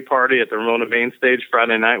kickoff pre-party at the Ramona main stage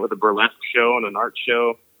Friday night with a burlesque show and an art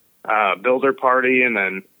show, builder party, and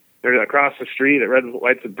then there's across the street at Red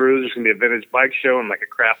Whites and Brews, there's going to be a vintage bike show and like a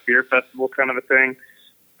craft beer festival kind of a thing.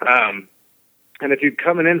 And if you're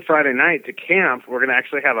coming in Friday night to camp, we're going to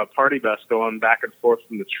actually have a party bus going back and forth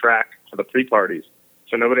from the track to the pre-parties.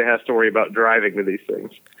 So nobody has to worry about driving to these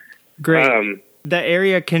things. Great. That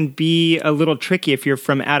area can be a little tricky if you're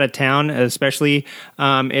from out of town, especially.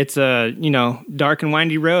 It's a, dark and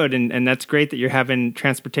windy road, and that's great that you're having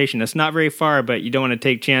transportation. It's not very far, but you don't want to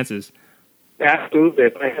take chances. Absolutely.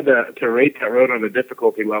 If I had to rate that road on the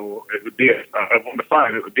difficulty level, it would be a 1 to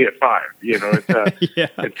 5. It would be a 5. It's yeah.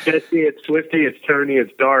 It's sketchy, it's twisty, it's turny,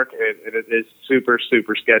 it's dark, and it is super,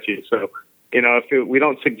 super sketchy. So, we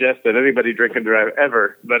don't suggest that anybody drink and drive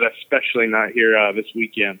ever, but especially not here this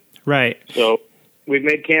weekend. Right. So we've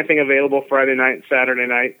made camping available Friday night and Saturday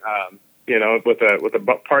night. With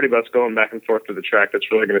a party bus going back and forth to the track, that's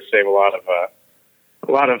really going to save a lot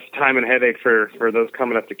of time and headache for those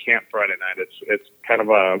coming up to camp Friday night. It's kind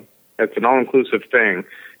of it's an all-inclusive thing,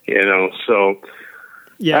 so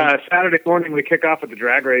yeah. Saturday morning we kick off with the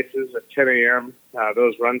drag races at 10 a.m.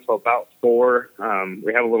 Those run till about 4.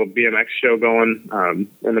 We have a little BMX show going in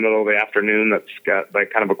the middle of the afternoon that's got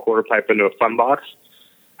like kind of a quarter pipe into a fun box.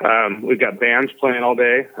 We've got bands playing all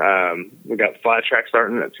day. We've got Flat Track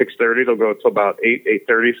starting at 6:30. It'll go till about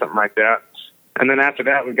 8:30, something like that. And then after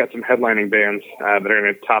that, we've got some headlining bands that are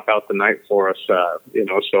going to top out the night for us.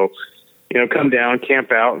 So come down,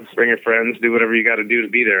 camp out, bring your friends, do whatever you got to do to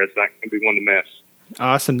be there. It's not going to be one to miss.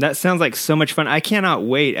 Awesome. That sounds like so much fun. I cannot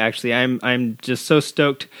wait, actually. I'm just so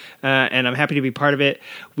stoked, and I'm happy to be part of it.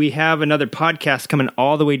 We have another podcast coming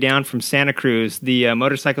all the way down from Santa Cruz. The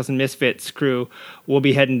Motorcycles and Misfits crew will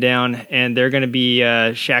be heading down, and they're going to be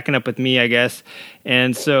shacking up with me, I guess.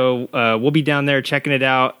 And so we'll be down there checking it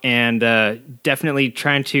out and definitely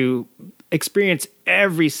trying to experience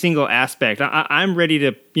every single aspect. I'm ready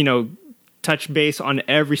to, touch base on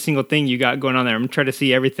every single thing you got going on there. I'm going to try to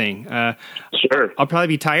see everything. Sure. I'll probably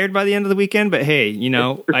be tired by the end of the weekend, but hey,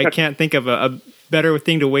 I can't think of a better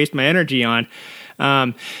thing to waste my energy on.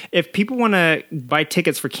 If people want to buy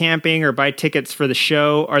tickets for camping or buy tickets for the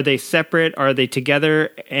show, are they separate? Are they together?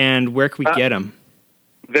 And where can we get them?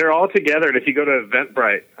 They're all together. And if you go to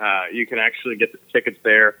Eventbrite, you can actually get the tickets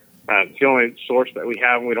there. It's the only source that we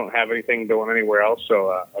have. We don't have anything going anywhere else.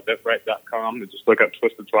 So eventbrite.com, and just look up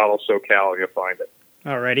Twisted Throttle SoCal and you'll find it.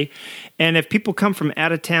 Alrighty. And if people come from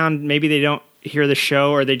out of town, maybe they don't hear the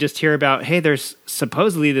show or they just hear about, hey, there's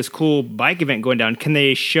supposedly this cool bike event going down. Can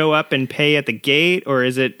they show up and pay at the gate, or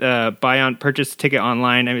is it purchase a ticket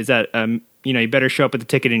online? I mean, is that, you better show up with the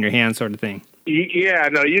ticket in your hand sort of thing? Yeah,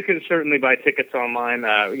 no, you can certainly buy tickets online.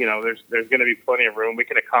 There's going to be plenty of room. We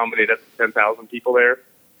can accommodate up to 10,000 people there.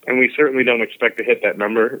 And we certainly don't expect to hit that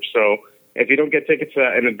number. So if you don't get tickets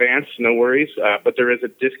in advance, no worries. But there is a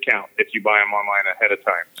discount if you buy them online ahead of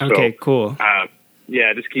time. Okay, cool.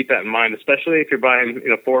 Yeah, just keep that in mind, especially if you're buying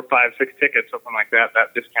 4, 5, 6 tickets, something like that.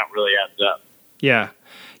 That discount really adds up.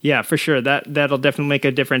 Yeah, for sure. That'll definitely make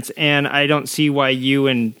a difference. And I don't see why you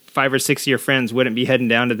and 5 or 6 of your friends wouldn't be heading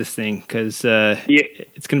down to this thing, because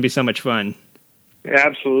it's going to be so much fun.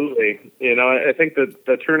 Absolutely. I think that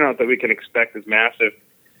the turnout that we can expect is massive.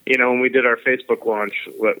 When we did our Facebook launch,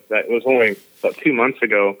 that was only about 2 months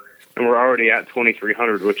ago, and we're already at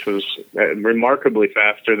 2,300, which was remarkably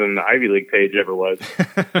faster than the Ivy League page ever was.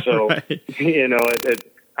 So, right.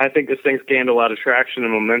 I think this thing's gained a lot of traction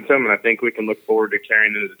and momentum, and I think we can look forward to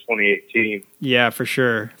carrying it into 2018. Yeah, for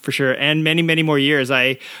sure, and many, many more years.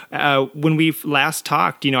 When we last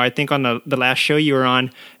talked, I think on the last show you were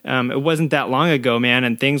on, it wasn't that long ago, man,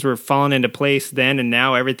 and things were falling into place then, and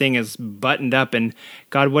now everything is buttoned up. And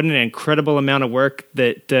God, what an incredible amount of work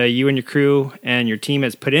that you and your crew and your team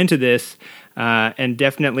has put into this. And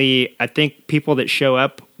definitely, I think people that show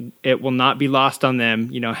up, it will not be lost on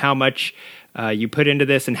them. How much you put into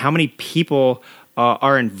this and how many people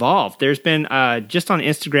are involved. There's been just on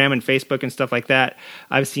Instagram and Facebook and stuff like that,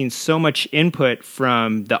 I've seen so much input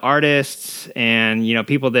from the artists and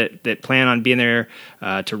people that plan on being there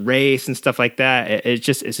to race and stuff like that.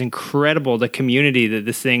 It's incredible the community that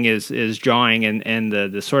this thing is drawing and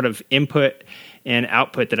the sort of input and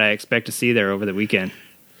output that I expect to see there over the weekend.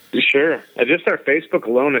 Sure. Just our Facebook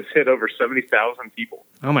alone has hit over 70,000 people.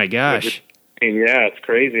 Oh my gosh. Yeah, it's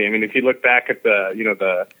crazy. I mean, if you look back at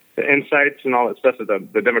the insights and all that stuff, the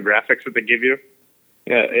demographics that they give you,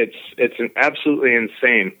 yeah, it's absolutely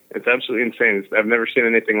insane. It's absolutely insane. I've never seen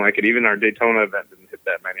anything like it. Even our Daytona event didn't hit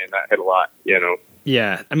that many, and that hit a lot,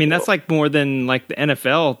 Yeah, I mean, that's like more than like the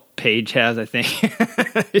NFL page has, I think.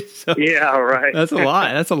 So, yeah, right. That's a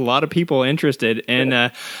lot. That's a lot of people interested. And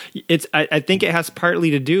I think it has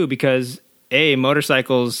partly to do because,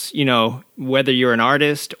 motorcycles, whether you're an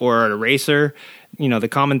artist or a racer, the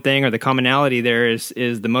common thing or the commonality there is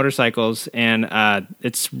the motorcycles. And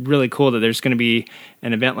it's really cool that there's going to be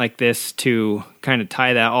an event like this to kind of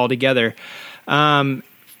tie that all together.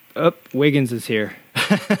 Wiggins is here.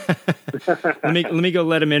 let me go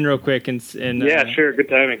let him in real quick and sure, good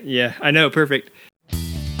timing. Yeah, I know, perfect.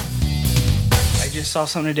 I just saw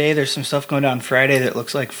something today. There's some stuff going down Friday that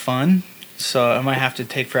looks like fun, so I might have to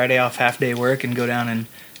take Friday off, half day work, and go down and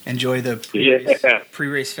enjoy the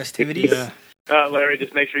pre-race festivities. Larry,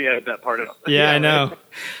 just make sure you edit that part out. Yeah, I know.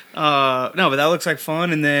 No, but that looks like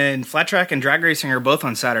fun. And then flat track and drag racing are both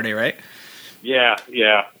on Saturday, right? Yeah.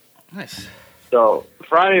 Nice. So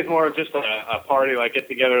Friday's more of just a party, like get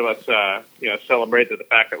together, let's celebrate the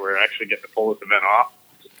fact that we're actually getting to pull this event off.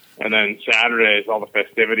 And then Saturday is all the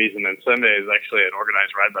festivities, and then Sunday is actually an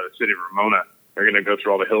organized ride by the city of Ramona. We're going to go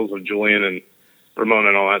through all the hills of Julian and Ramona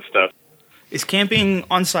and all that stuff. Is camping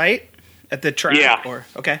on site at the track? Yeah.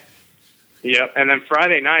 Okay. Yep. And then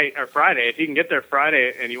Friday, if you can get there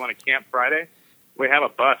Friday and you want to camp Friday, we have a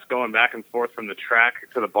bus going back and forth from the track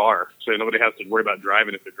to the bar, so nobody has to worry about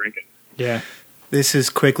driving if they're drinking. Yeah. This is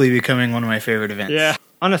quickly becoming one of my favorite events. Yeah.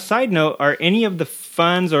 On a side note, are any of the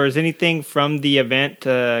funds or is anything from the event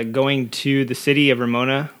going to the city of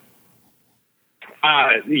Ramona?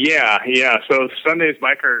 Yeah. So Sunday's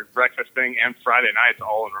biker breakfast thing and Friday night's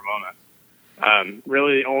all in Ramona.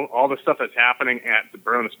 Really, all the stuff that's happening at the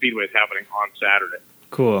Verona Speedway is happening on Saturday.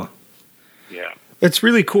 Cool. Yeah. It's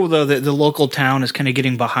really cool, though, that the local town is kind of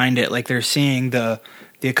getting behind it. Like, they're seeing the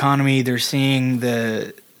economy, they're seeing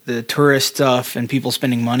the tourist stuff and people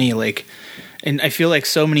spending money. Like, and I feel like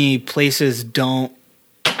so many places don't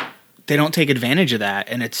take advantage of that.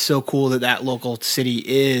 And it's so cool that local city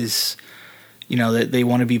is, that they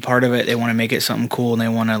want to be part of it. They want to make it something cool, and they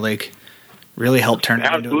want to, like, really help turn it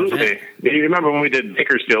into an event. Absolutely. You remember when we did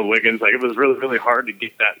Bakersfield, Wiggins? Like, it was really, really hard to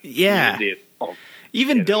get that. Yeah.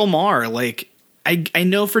 Even Del Mar, like, I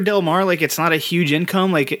know for Del Mar, like, it's not a huge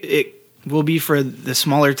income. Like, it will be for the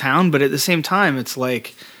smaller town, but at the same time, it's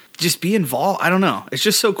like, just be involved. I don't know. It's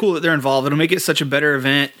just so cool that they're involved. It'll make it such a better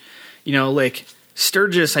event. Like,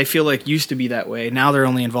 Sturgis, I feel like, used to be that way. Now they're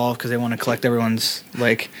only involved because they want to collect everyone's,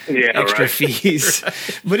 like, extra fees.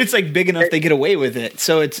 Right. But it's, like, big enough they get away with it.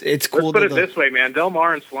 So it's cool. Let's put it this way, man. Del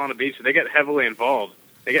Mar and Solana Beach, they get heavily involved.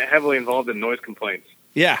 They get heavily involved in noise complaints.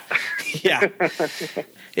 Yeah.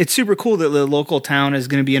 It's super cool that the local town is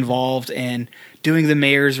going to be involved and doing the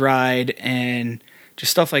mayor's ride and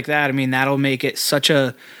just stuff like that. I mean, that'll make it such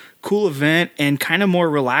a cool event and kind of more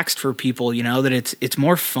relaxed for people, that it's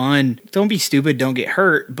more fun. Don't be stupid, don't get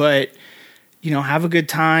hurt, but, have a good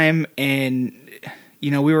time. And,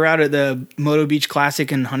 we were out at the Moto Beach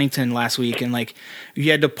Classic in Huntington last week, and, like,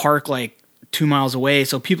 you had to park, like, 2 miles away.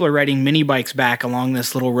 So people are riding mini bikes back along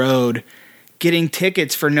this little road, getting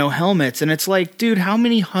tickets for no helmets. And it's like, dude, how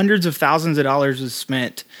many hundreds of thousands of dollars was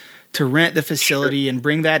spent to rent the facility and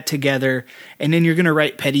bring that together, and then you're going to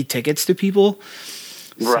write petty tickets to people?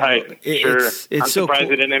 Right. So it's I'm so surprised cool.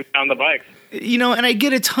 they didn't impound the bikes. And I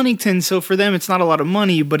get it's Huntington, so for them it's not a lot of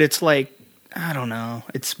money, but it's like, I don't know,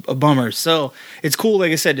 it's a bummer. So it's cool,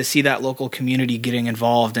 like I said, to see that local community getting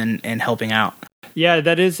involved and helping out. Yeah,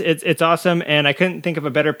 that is, it's awesome, and I couldn't think of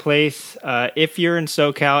a better place. If you're in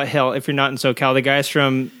SoCal, hell, if you're not in SoCal, the guys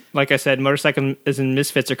from like I said, Motorcycles and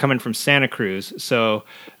Misfits are coming from Santa Cruz, so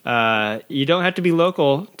you don't have to be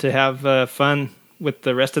local to have fun with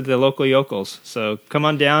the rest of the local yokels. So come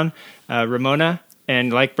on down, Ramona,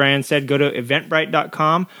 and like Brian said, go to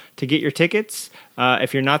eventbrite.com to get your tickets.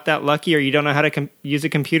 If you're not that lucky or you don't know how to use a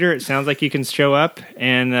computer, it sounds like you can show up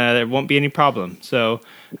and there won't be any problem. So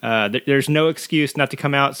there's no excuse not to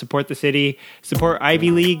come out, support the city, support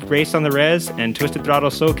Ivy League, Race on the Res, and Twisted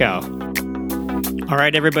Throttle SoCal. All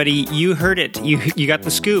right, everybody, you heard it. You got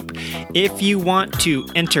the scoop. If you want to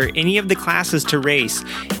enter any of the classes to race,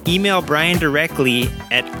 email Brian directly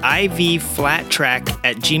at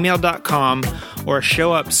ivflattrack@gmail.com or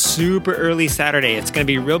show up super early Saturday. It's going to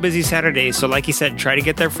be a real busy Saturday, so like he said, try to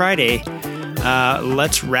get there Friday.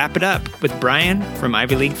 Let's wrap it up with Brian from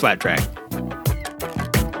Ivy League Flat Track.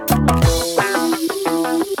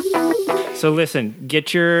 So listen,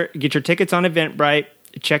 get your tickets on Eventbrite.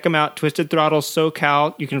 Check them out, Twisted Throttle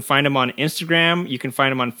SoCal. You can find them on Instagram. You can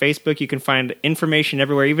find them on Facebook. You can find information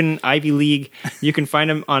everywhere, even Ivy League. You can find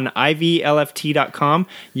them on ivlft.com.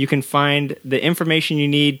 You can find the information you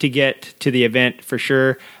need to get to the event for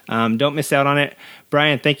sure. Don't miss out on it.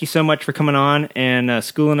 Brian, thank you so much for coming on and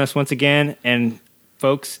schooling us once again. And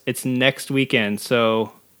folks, it's next weekend,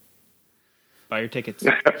 so buy your tickets.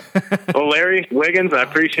 Well, Larry, Wiggins, I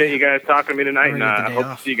appreciate you guys talking to me tonight, and I hope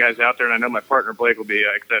to see you guys out there, and I know my partner Blake will be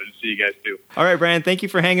excited to see you guys too. All right, Brian, thank you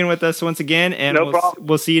for hanging with us once again, and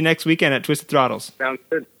we'll see you next weekend at Twisted Throttles. Sounds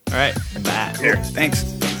good. All right, bye. Here. Thanks.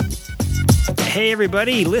 Hey,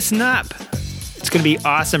 everybody, listen up. It's going to be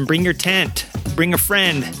awesome. Bring your tent. Bring a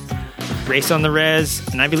friend. Race on the Res,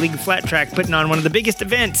 an Ivy League Flat Track putting on one of the biggest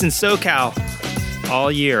events in SoCal all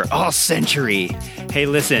year, all century. Hey,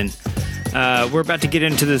 listen. We're about to get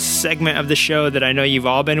into the segment of the show that I know you've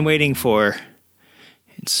all been waiting for.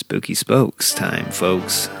 It's Spooky Spokes time,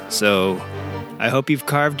 folks. So I hope you've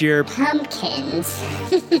carved your pumpkins.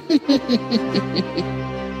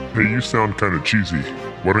 Hey, you sound kind of cheesy.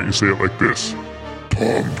 Why don't you say it like this?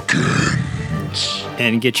 Pumpkins.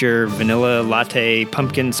 And get your vanilla latte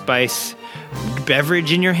pumpkin spice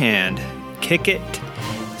beverage in your hand. Kick it,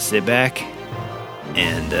 sit back,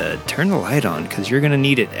 and turn the light on, because you're going to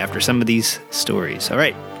need it after some of these stories. All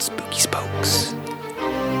right, Spooky Spokes.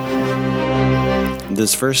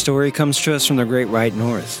 This first story comes to us from the Great White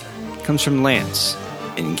North. It comes from Lance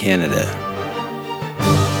in Canada.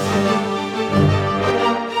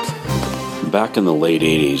 Back in the late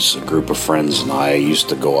 80s, a group of friends and I used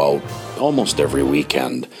to go out almost every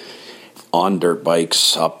weekend on dirt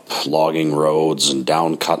bikes, up logging roads and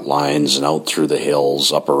down cut lines and out through the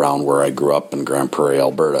hills up around where I grew up in Grand Prairie,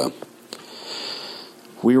 Alberta.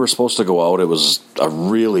 We were supposed to go out. It was a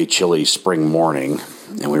really chilly spring morning,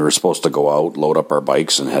 and we were supposed to go out, load up our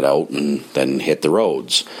bikes and head out and then hit the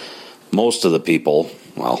roads. Most of the people,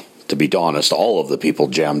 well, to be honest, all of the people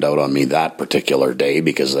jammed out on me that particular day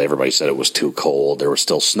because everybody said it was too cold. There was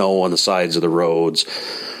still snow on the sides of the roads.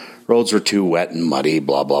 Roads were too wet and muddy,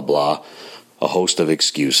 blah, blah, blah. A host of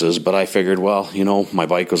excuses, but I figured, well, my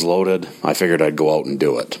bike was loaded. I figured I'd go out and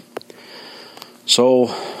do it.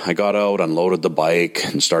 So I got out, unloaded the bike,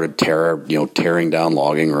 and started tearing down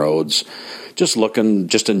logging roads, just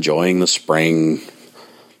enjoying the spring,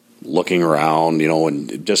 looking around,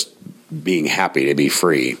 and just being happy to be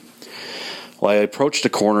free. Well, I approached a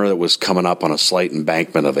corner that was coming up on a slight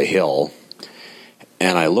embankment of a hill,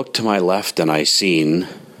 and I looked to my left and I seen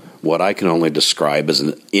what I can only describe as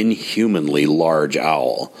an inhumanly large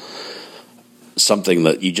owl, something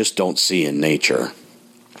that you just don't see in nature.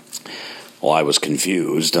 Well, I was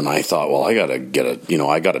confused, and I thought, well, I gotta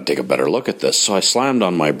take a better look at this. So I slammed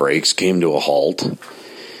on my brakes, came to a halt,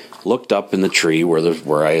 looked up in the tree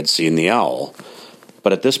where I had seen the owl.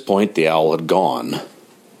 But at this point, the owl had gone.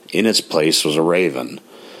 In its place was a raven,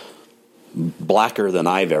 blacker than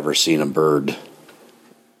I've ever seen a bird,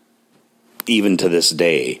 even to this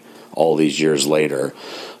day. All these years later,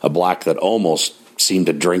 a black that almost seemed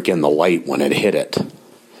to drink in the light when it hit it.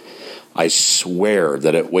 I swear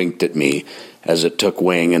that it winked at me as it took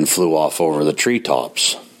wing and flew off over the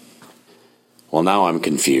treetops. Well, now I'm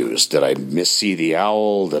confused. Did I missee the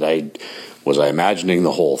owl? Was I imagining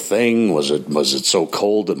the whole thing? Was it so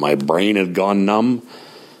cold that my brain had gone numb?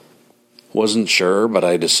 Wasn't sure, but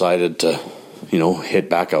I decided to, hit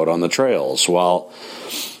back out on the trails. Well,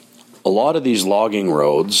 a lot of these logging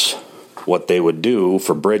roads, what they would do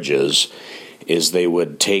for bridges is they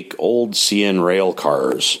would take old CN rail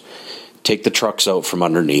cars, take the trucks out from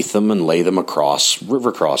underneath them and lay them across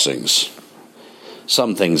river crossings.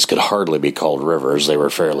 Some things could hardly be called rivers. They were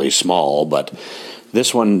fairly small, but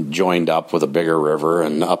this one joined up with a bigger river,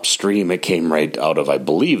 and upstream it came right out of, I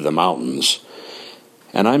believe, the mountains.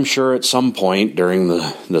 And I'm sure at some point during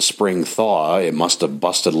the spring thaw, it must have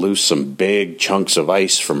busted loose some big chunks of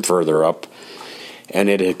ice from further up, and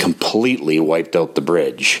it had completely wiped out the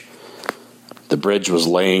bridge. The bridge was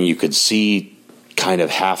laying, you could see, kind of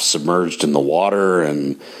half submerged in the water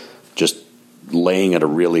and just laying at a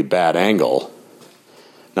really bad angle.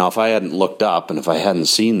 Now, if I hadn't looked up and if I hadn't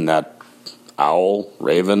seen that owl,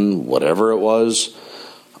 raven, whatever it was,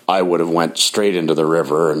 I would have went straight into the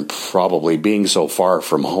river, and probably being so far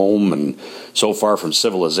from home and so far from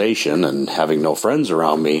civilization and having no friends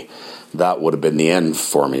around me, that would have been the end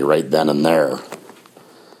for me right then and there.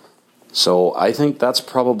 So I think that's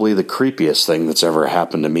probably the creepiest thing that's ever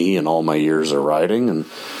happened to me in all my years of riding, and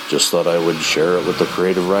just thought I would share it with the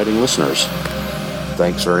Creative Riding listeners.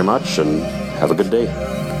 Thanks very much, and have a good day.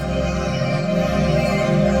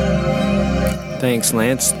 Thanks,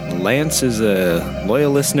 Lance. Lance is a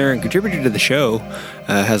loyal listener and contributor to the show,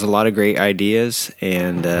 has a lot of great ideas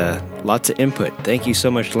and lots of input. Thank you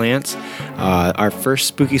so much, Lance. Our first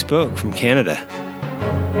Spooky Spoke from Canada.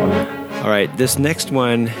 All right, this next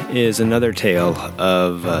one is another tale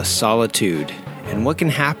of solitude and what can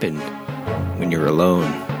happen when you're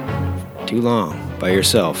alone too long by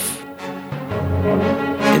yourself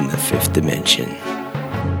in the fifth dimension.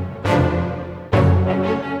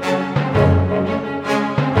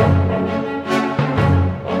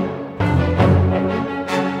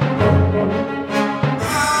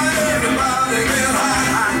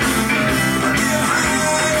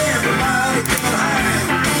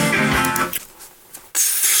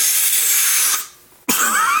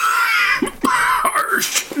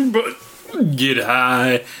 Get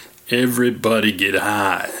high. Everybody get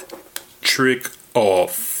high. Trick or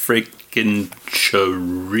freaking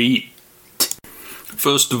treat.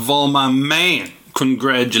 First of all, my man,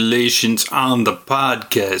 congratulations on the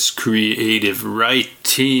podcast, Creative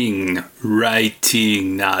Writing.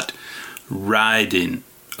 Writing, not riding.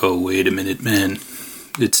 Oh, wait a minute, man.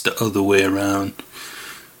 It's the other way around.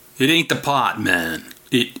 It ain't the pot, man.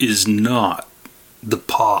 It is not the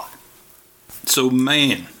pot. So,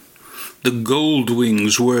 man, the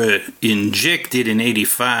Goldwings were injected in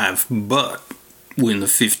 85, but when the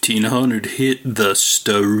 1500 hit the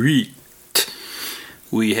street,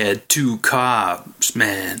 we had two carbs,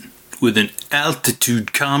 man, with an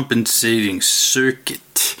altitude compensating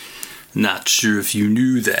circuit. Not sure if you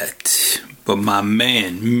knew that, but my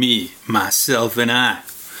man, me, myself, and I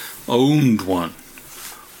owned one.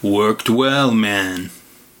 Worked well, man.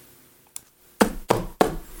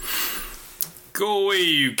 Go away,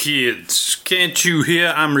 you kids. Can't you hear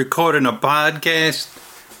I'm recording a podcast?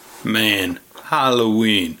 Man,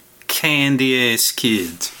 Halloween. Candy-ass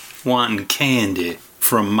kids wanting candy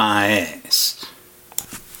from my ass.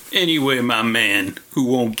 Anyway, my man, who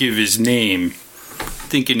won't give his name,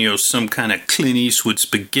 thinking you're some kind of Clint Eastwood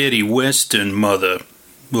spaghetti western mother.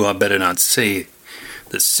 Well, I better not say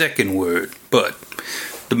the second word, but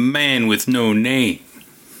the man with no name.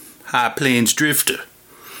 High Plains Drifter.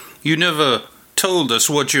 You never told us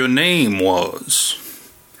what your name was.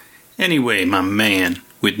 Anyway, my man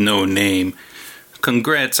with no name,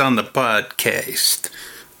 congrats on the podcast.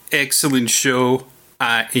 Excellent show.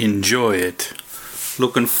 I enjoy it.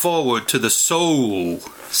 Looking forward to the solstice.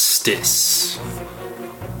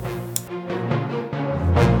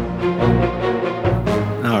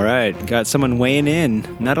 All right, got someone weighing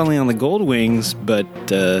in, not only on the Goldwings, but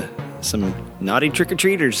some naughty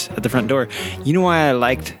trick-or-treaters at the front door. You know why I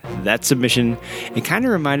liked that submission? It kind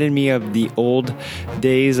of reminded me of the old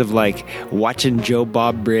days of like watching Joe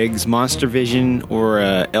Bob Briggs, Monster Vision, or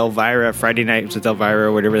Elvira, Friday Nights with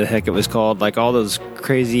Elvira, whatever the heck it was called, like all those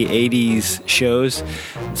crazy 80s shows.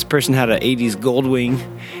 This person had an 80s Goldwing,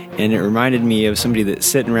 and it reminded me of somebody that's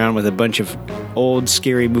sitting around with a bunch of old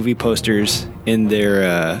scary movie posters in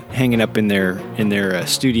their hanging up in their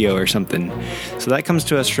studio or something. So that comes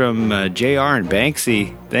to us from JR and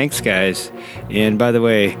Banksy. Thanks, guys. And by the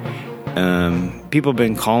way, people have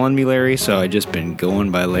been calling me Larry, so I just been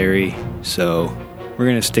going by Larry. So we're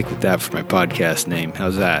gonna stick with that for my podcast name.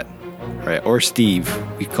 How's that? All right, or Steve.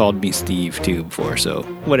 You called me Steve too before, so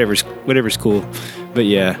whatever's cool. But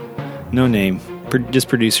yeah, no name. Just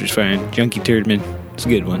producer's fine. Junkie Turdman. It's a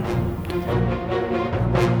good one.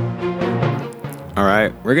 All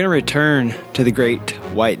right, we're going to return to the Great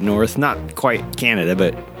White North. Not quite Canada,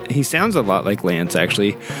 but he sounds a lot like Lance,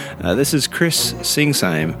 actually. This is Chris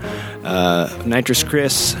Singsheim. Nitrous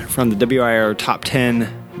Chris from the WIR Top 10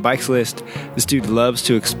 Bikes list. This dude loves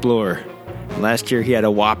to explore. Last year he had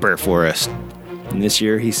a whopper for us. And this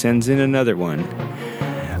year he sends in another one.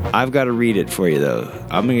 I've got to read it for you, though.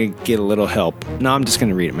 I'm going to get a little help. No, I'm just going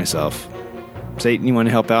to read it myself. Satan, you want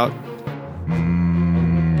to help out?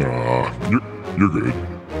 You're good.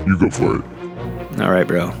 You go for it. All right,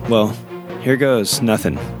 bro. Well, here goes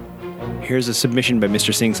nothing. Here's a submission by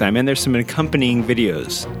Mr. Singsime, and there's some accompanying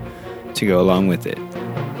videos to go along with it.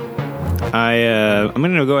 I'm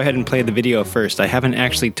going to go ahead and play the video first. I haven't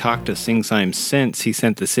actually talked to Singsime since he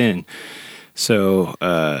sent this in. So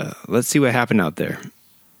let's see what happened out there.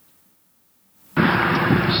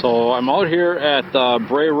 So I'm out here at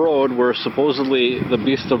Bray Road, where supposedly the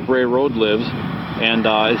Beast of Bray Road lives. And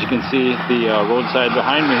as you can see, the roadside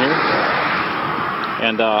behind me here.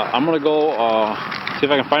 And I'm going to go see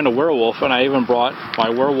if I can find a werewolf. And I even brought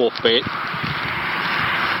my werewolf bait.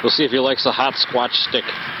 We'll see if he likes a hot squatch stick.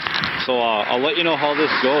 So I'll let you know how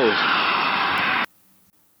this goes.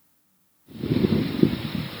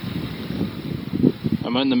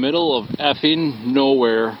 I'm in the middle of effing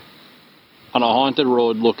nowhere on a haunted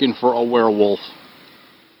road looking for a werewolf.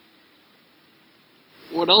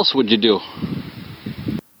 What else would you do?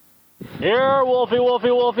 Here, Wolfie,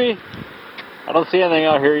 Wolfie, Wolfie. I don't see anything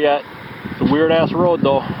out here yet. It's a weird-ass road,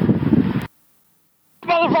 though.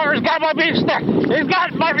 Motherfucker's got my beef stick! He's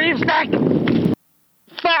got my beef stick!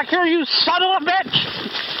 Back here, you son of a bitch!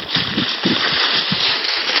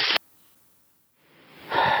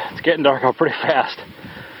 It's getting dark out pretty fast.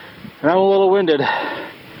 And I'm a little winded.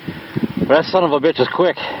 But that son of a bitch is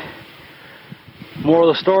quick.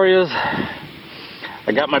 Moral of the story is,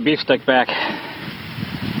 I got my beef stick back.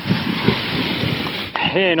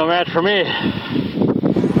 He ain't no match for me.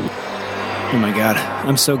 Oh my god,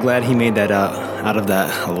 I'm so glad he made that out of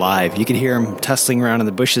that alive. You could hear him tussling around in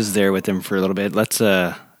the bushes there with him for a little bit. Let's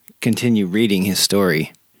continue reading his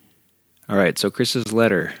story. Alright, so Chris's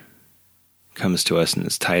letter comes to us and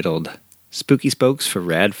is titled, Spooky Spokes for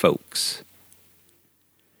Rad Folks.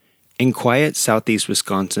 In quiet southeast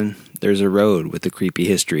Wisconsin, there's a road with a creepy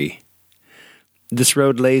history. This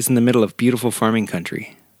road lays in the middle of beautiful farming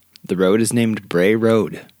country. The road is named Bray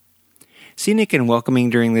Road. Scenic and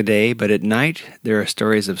welcoming during the day, but at night there are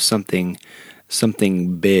stories of something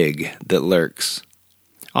big that lurks.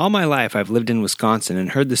 All my life I've lived in Wisconsin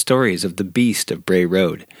and heard the stories of the Beast of Bray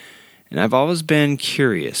Road, and I've always been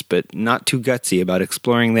curious but not too gutsy about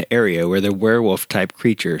exploring the area where the werewolf-type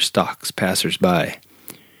creature stalks passers-by.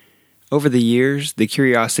 Over the years, the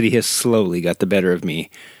curiosity has slowly got the better of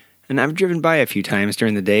me, and I've driven by a few times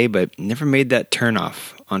during the day but never made that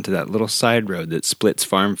turnoff onto that little side road that splits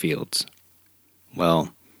farm fields.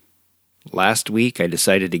 Well, last week I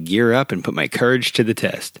decided to gear up and put my courage to the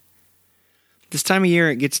test. This time of year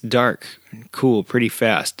it gets dark and cool pretty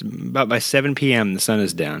fast. About by 7 p.m. the sun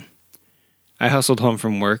is down. I hustled home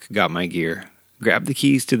from work, got my gear, grabbed the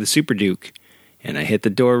keys to the Super Duke, and I hit the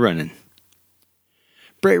door running.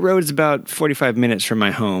 Bray Road is about 45 minutes from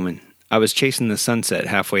my home, and I was chasing the sunset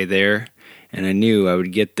halfway there, and I knew I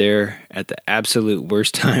would get there at the absolute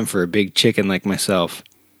worst time for a big chicken like myself.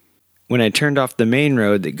 When I turned off the main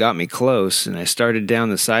road that got me close, and I started down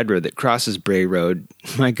the side road that crosses Bray Road,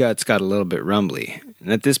 my guts got a little bit rumbly.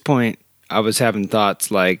 And at this point, I was having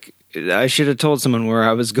thoughts like, I should have told someone where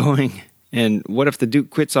I was going, and what if the Duke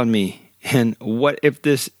quits on me, and what if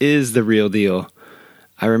this is the real deal?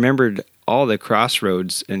 I remembered all the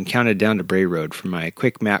crossroads and counted down to Bray Road for my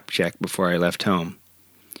quick map check before I left home.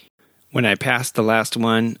 When I passed the last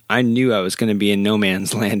one, I knew I was going to be in no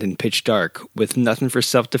man's land in pitch dark, with nothing for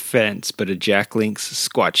self-defense but a Jack Link's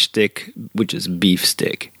squatch stick, which is beef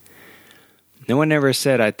stick. No one ever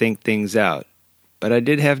said I'd think things out, but I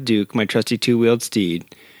did have Duke, my trusty two-wheeled steed,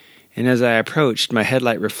 and as I approached, my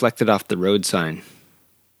headlight reflected off the road sign.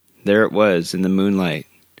 There it was in the moonlight.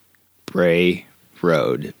 Bray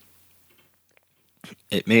Road.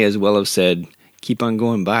 It may as well have said, keep on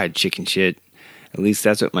going by, chicken shit. At least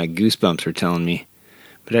that's what my goosebumps were telling me.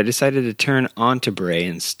 But I decided to turn onto Bray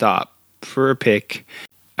and stop for a pick.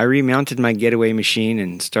 I remounted my getaway machine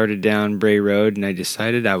and started down Bray Road, and I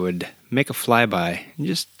decided I would make a flyby and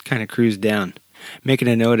just kind of cruise down, making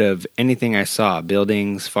a note of anything I saw,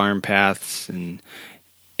 buildings, farm paths, and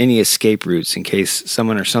any escape routes in case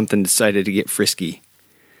someone or something decided to get frisky.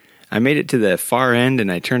 I made it to the far end, and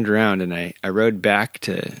I turned around, and I rode back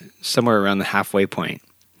to somewhere around the halfway point.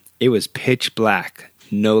 It was pitch black,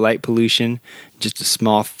 no light pollution, just a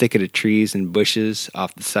small thicket of trees and bushes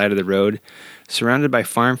off the side of the road, surrounded by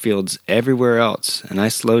farm fields everywhere else, and I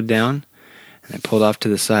slowed down, and I pulled off to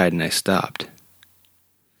the side, and I stopped.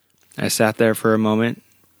 I sat there for a moment,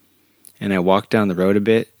 and I walked down the road a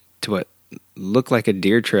bit to what looked like a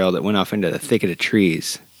deer trail that went off into the thicket of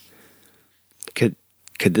trees.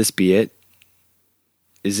 Could this be it?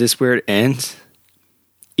 Is this where it ends?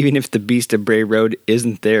 Even if the Beast of Bray Road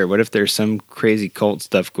isn't there, what if there's some crazy cult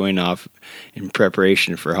stuff going off in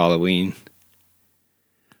preparation for Halloween?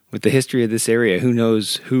 With the history of this area, who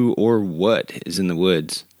knows who or what is in the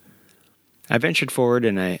woods? I ventured forward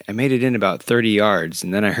and I made it in about 30 yards,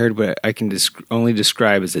 and then I heard what I can only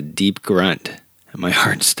describe as a deep grunt, and my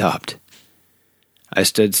heart stopped. I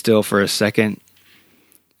stood still for a second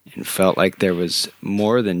and felt like there was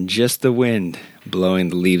more than just the wind blowing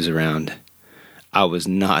the leaves around. I was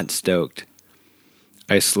not stoked.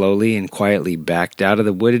 I slowly and quietly backed out of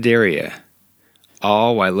the wooded area,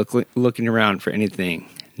 all while looking around for anything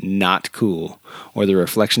not cool, or the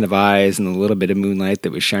reflection of eyes and the little bit of moonlight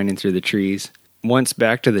that was shining through the trees. Once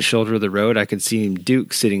back to the shoulder of the road, I could see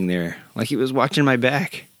Duke sitting there, like he was watching my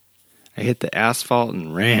back. I hit the asphalt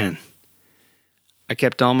and ran. I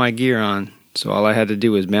kept all my gear on, so all I had to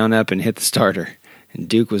do was mount up and hit the starter, and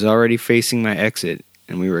Duke was already facing my exit,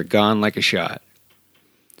 and we were gone like a shot.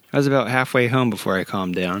 I was about halfway home before I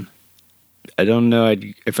calmed down. I don't know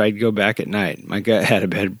if I'd go back at night. My gut had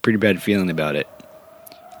a pretty bad feeling about it.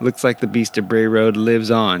 Looks like the Beast of Bray Road lives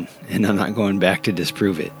on, and I'm not going back to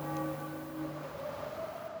disprove it.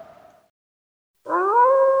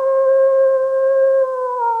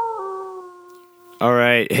 All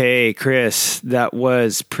right, hey Chris, that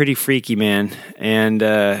was pretty freaky, man, and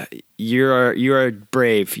you are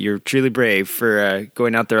brave. You're truly brave for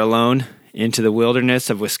going out there alone into the wilderness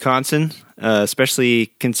of Wisconsin, especially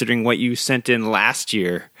considering what you sent in last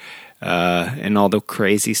year and all the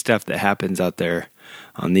crazy stuff that happens out there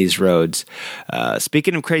on these roads.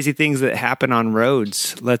 Speaking of crazy things that happen on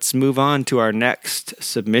roads, let's move on to our next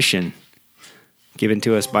submission, given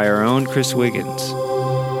to us by our own Chris Wiggins.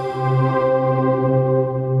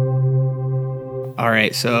 All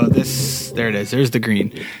right, so there it is. There's the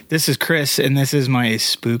green. This is Chris, and this is my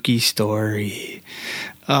spooky story.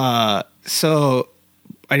 So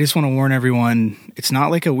I just want to warn everyone, it's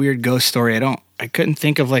not like a weird ghost story. I couldn't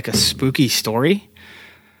think of like a spooky story.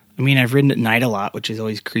 I mean, I've ridden at night a lot, which is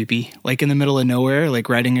always creepy. Like in the middle of nowhere, like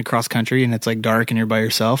riding across country and it's like dark and you're by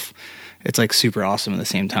yourself. It's like super awesome at the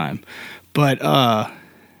same time. But,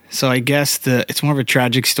 so I guess it's more of a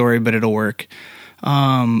tragic story, but it'll work.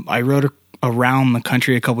 I rode around the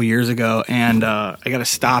country a couple years ago, and I got a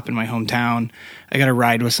stop in my hometown. I got a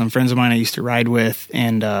ride with some friends of mine I used to ride with,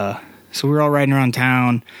 and so we were all riding around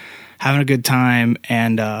town, having a good time,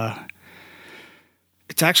 and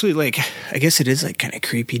it's actually like, I guess it is like kind of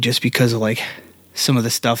creepy just because of like some of the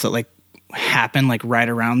stuff that like happened like right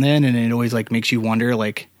around then, and it always like makes you wonder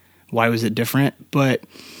like why was it different. But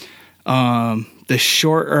the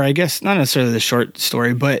short, or I guess not necessarily the short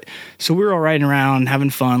story, but so we were all riding around having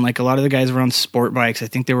fun. Like a lot of the guys were on sport bikes. I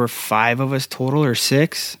think there were 5 of us total or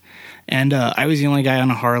 6. And I was the only guy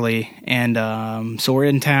on a Harley. And so we're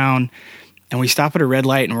in town and we stop at a red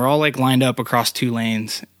light and we're all like lined up across 2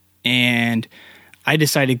 lanes. And I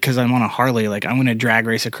decided, because I'm on a Harley, like I'm going to drag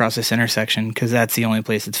race across this intersection because that's the only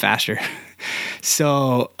place that's faster.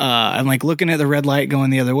 So I'm like looking at the red light going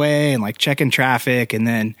the other way and like checking traffic, and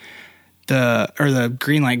then the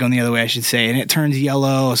green light going the other way, I should say, and it turns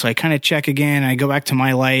yellow. So I kind of check again. I go back to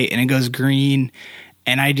my light and it goes green,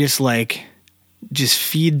 and I just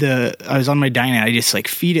feed I was on my Dyna. I just like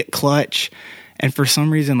feed it clutch. And for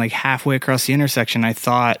some reason, like halfway across the intersection, I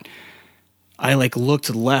thought I like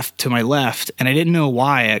looked left to my left, and I didn't know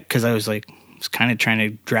why, because I was kind of trying to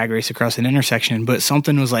drag race across an intersection, but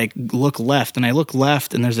something was like, look left. And I look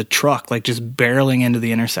left and there's a truck like just barreling into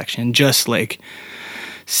the intersection, just like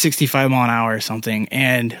 65 mile an hour or something.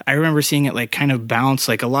 And I remember seeing it like kind of bounce,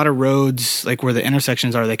 like a lot of roads, like where the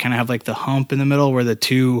intersections are, they kind of have like the hump in the middle where the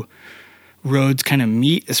 2 roads kind of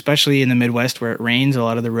meet, especially in the Midwest where it rains, a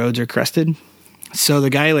lot of the roads are crested. So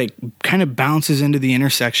the guy like kind of bounces into the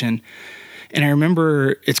intersection. And I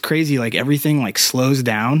remember, it's crazy, like everything like slows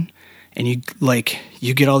down, and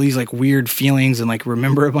you get all these like weird feelings and like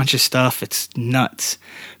remember a bunch of stuff. It's nuts.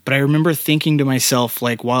 But I remember thinking to myself,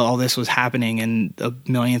 like while all this was happening in a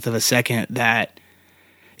millionth of a second, that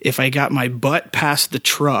if I got my butt past the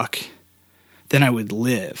truck, then I would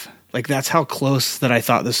live. Like that's how close that I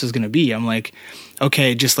thought this was going to be. I'm like,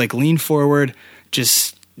 okay, just like lean forward,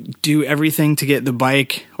 just do everything to get the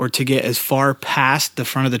bike or to get as far past the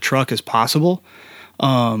front of the truck as possible.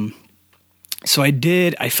 So I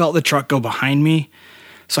did. I felt the truck go behind me.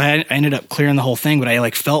 So I ended up clearing the whole thing, but I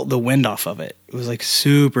like felt the wind off of it. It was like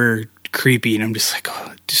super creepy. And I'm just like,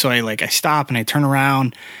 oh. So I stop and I turn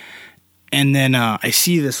around, and then I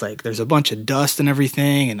see this, like there's a bunch of dust and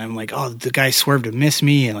everything. And I'm like, oh, the guy swerved to miss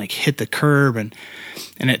me and like hit the curb. And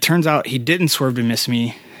it turns out he didn't swerve to miss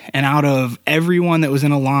me. And out of everyone that was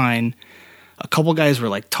in a line, a couple guys were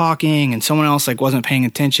like talking, and someone else like wasn't paying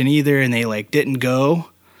attention either, and they like didn't go.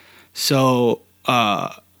 So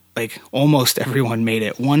like almost everyone made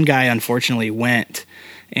it. One guy unfortunately went,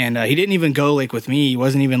 And he didn't even go like with me. He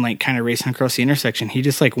wasn't even like kind of racing across the intersection. He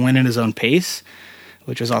just like went at his own pace,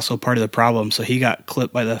 which was also part of the problem. So he got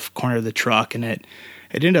clipped by the corner of the truck, and it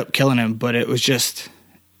ended up killing him. But it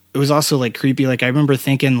was also like creepy. Like I remember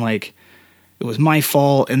thinking like it was my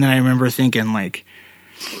fault, and then I remember thinking like,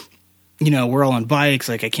 you know, we're all on bikes.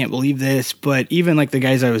 Like I can't believe this. But even like the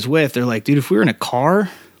guys I was with, they're like, dude, if we were in a car,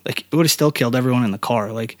 like it would have still killed everyone in the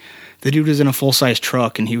car. Like the dude was in a full size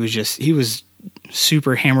truck, and he was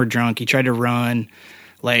super hammered drunk. He tried to run,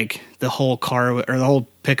 like the whole car or the whole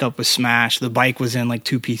pickup was smashed. The bike was in like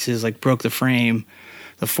two pieces, like broke the frame.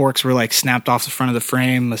 The forks were like snapped off the front of the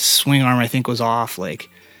frame. The swing arm I think was off. Like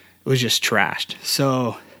it was just trashed.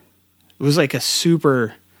 So it was like a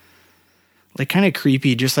super, like kind of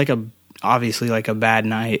creepy, just like obviously like a bad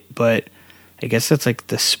night. But I guess that's like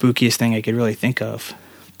the spookiest thing I could really think of.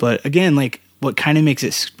 But again, like what kind of makes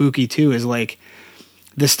it spooky too is like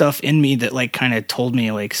the stuff in me that like kind of told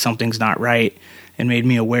me like something's not right and made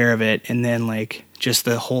me aware of it. And then like just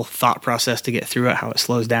the whole thought process to get through it, how it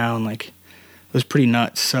slows down, like it was pretty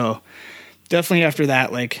nuts. So definitely after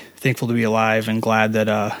that, like thankful to be alive and glad that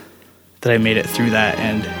I made it through that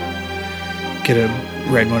and get to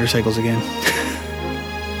ride motorcycles again.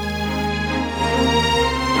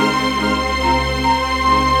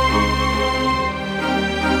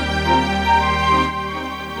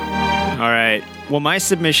 All right. Well, my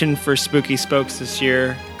submission for Spooky Spokes this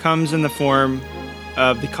year comes in the form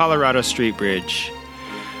of the Colorado Street Bridge.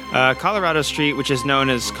 Colorado Street, which is known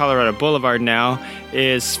as Colorado Boulevard now,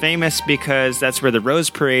 is famous because that's where the Rose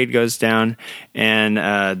Parade goes down, and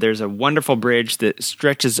there's a wonderful bridge that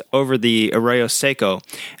stretches over the Arroyo Seco,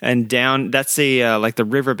 and down. That's the like the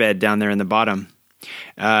riverbed down there in the bottom.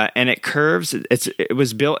 And it curves. It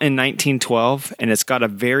was built in 1912, and it's got a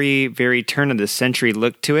very, very turn of the century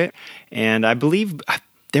look to it. And I believe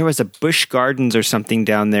there was a Busch Gardens or something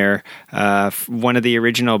down there. One of the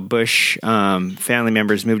original Busch family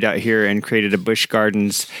members moved out here and created a Busch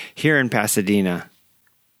Gardens here in Pasadena.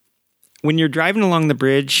 When you're driving along the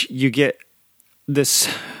bridge, you get this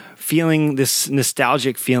feeling, this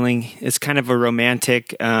nostalgic feeling. It's kind of a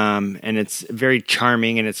romantic, and it's very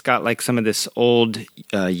charming, and it's got like some of this old,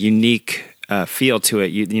 unique feel to it.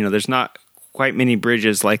 You know, there's not quite many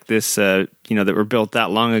bridges like this, that were built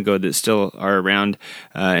that long ago that still are around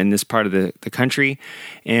in this part of the country.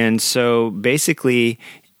 And so basically,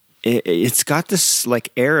 it's got this like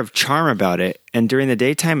air of charm about it. And during the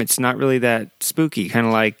daytime, it's not really that spooky, kind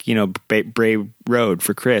of like, Bray Road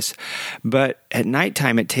for Chris. But at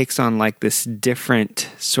nighttime, it takes on like this different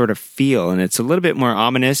sort of feel, and it's a little bit more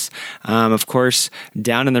ominous. Of course,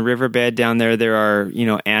 down in the riverbed down there are,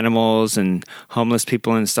 animals and homeless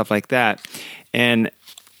people and stuff like that. And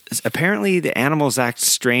apparently the animals act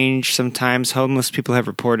strange sometimes. Homeless people have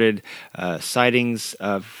reported sightings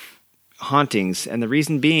of hauntings, and the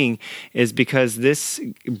reason being is because this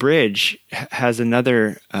bridge has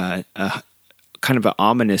another kind of an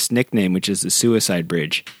ominous nickname, which is the Suicide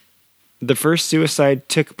Bridge. The first suicide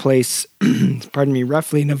took place,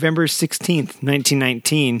 roughly November 16th,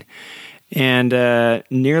 1919, and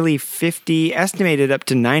nearly 50, estimated up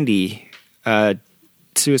to 90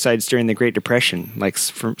 suicides during the Great Depression, like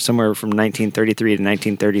somewhere from 1933 to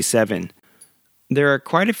 1937. There are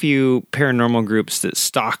quite a few paranormal groups that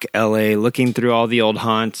stalk LA, looking through all the old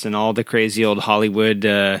haunts and all the crazy old Hollywood,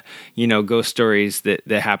 ghost stories that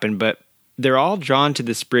happen. But they're all drawn to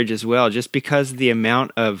this bridge as well, just because of the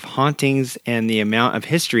amount of hauntings and the amount of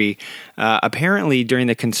history. Apparently, during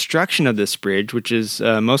the construction of this bridge, which is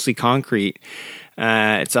mostly concrete,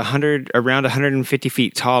 it's around 150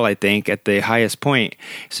 feet tall, I think, at the highest point.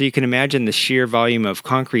 So you can imagine the sheer volume of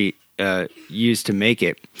concrete used to make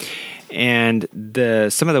it. And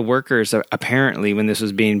some of the workers, apparently, when this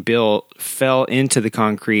was being built, fell into the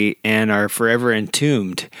concrete and are forever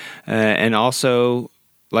entombed. And also,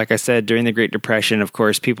 like I said, during the Great Depression, of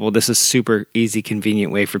course, this is super easy,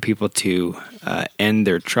 convenient way for people to end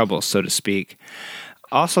their troubles, so to speak.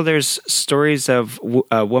 Also, there's stories of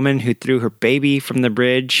a woman who threw her baby from the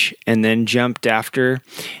bridge and then jumped after,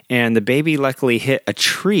 and the baby luckily hit a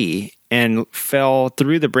tree and fell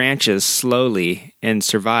through the branches slowly and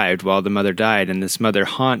survived while the mother died. And this mother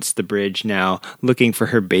haunts the bridge now, looking for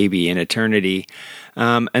her baby in eternity.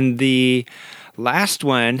 And the last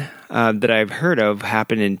one that I've heard of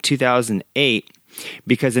happened in 2008,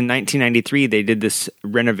 because in 1993 they did this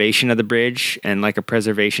renovation of the bridge and like a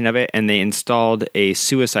preservation of it, and they installed a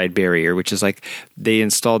suicide barrier, which is like they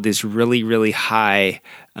installed these really, really high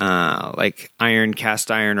like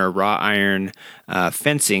cast iron or raw iron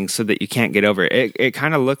fencing so that you can't get over it. It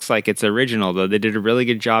kind of looks like it's original, though. They did a really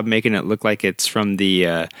good job making it look like it's from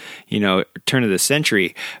the turn of the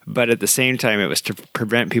century, but at the same time it was to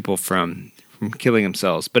prevent people from killing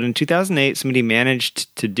themselves. But in 2008, somebody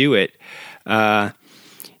managed to do it. A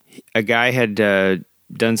guy had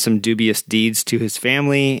done some dubious deeds to his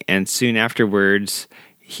family, and soon afterwards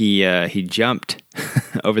he jumped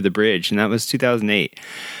over the bridge, and that was 2008.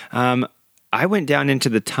 I went down into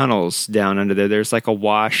the tunnels down under there. There's like a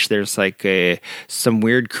wash. There's like some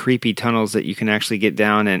weird, creepy tunnels that you can actually get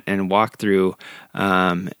down and walk through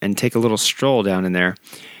and take a little stroll down in there.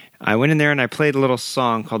 I went in there and I played a little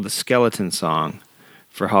song called the Skeleton Song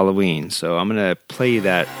for Halloween. So I'm going to play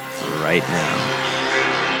that right now.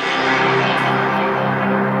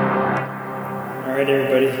 All right,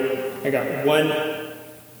 everybody. I got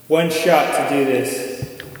one shot to do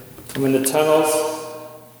this. I'm in the tunnels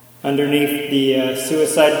underneath the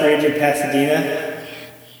Suicide Bridge in Pasadena.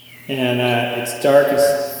 And it's dark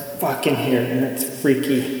as fuck in here, and it's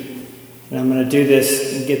freaky. And I'm going to do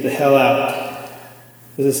this and get the hell out.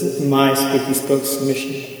 This is my Spooky Spoke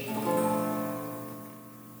submission.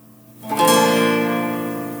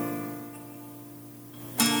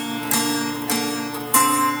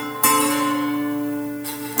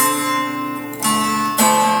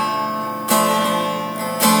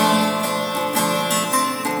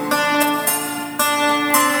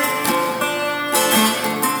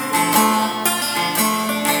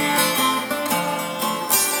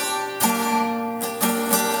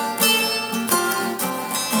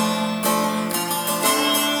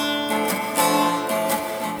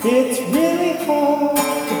 It's really hard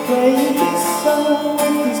to play this song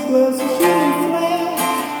with these gloves of human flesh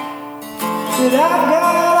that I've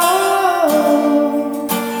got on.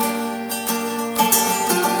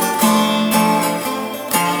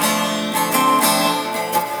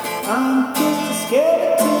 I'm just a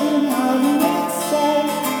skeleton on the inside,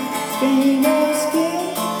 stained on skin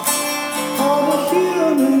of a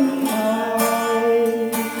human eye.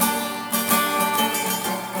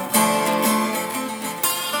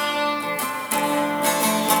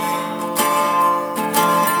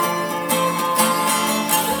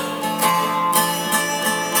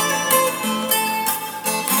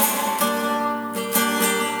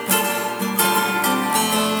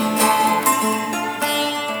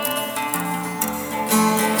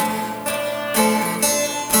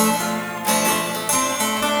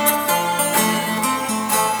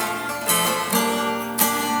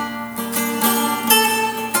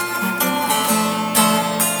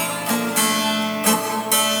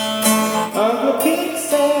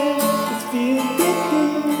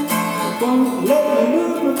 Won't let me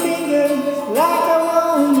move my fingers like I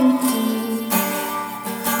want you to.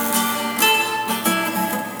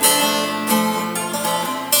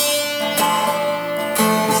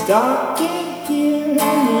 It's dark in here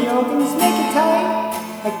and the organs make it tight.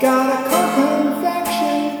 I got a cold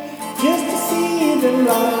infection just to see the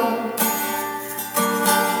light.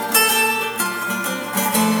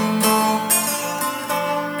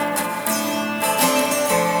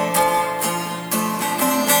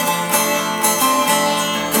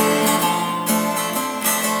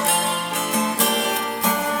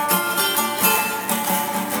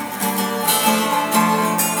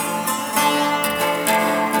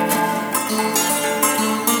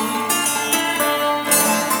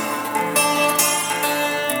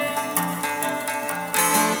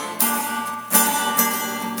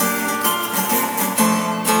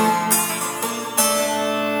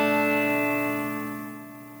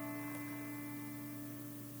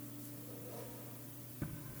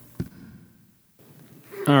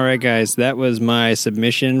 All right, guys, that was my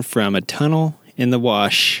submission from a tunnel in the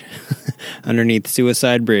wash underneath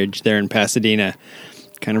Suicide Bridge there in Pasadena.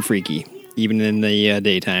 Kind of freaky, even in the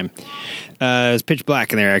daytime. It was pitch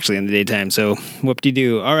black in there, actually, in the daytime, so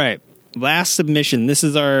whoop-de-doo. All right, last submission. This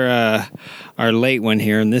is our late one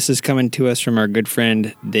here, and this is coming to us from our good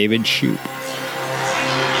friend David Shoup.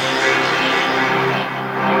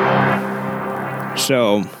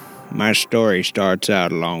 So, my story starts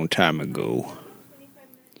out a long time ago.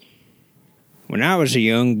 When I was a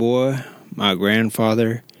young boy, my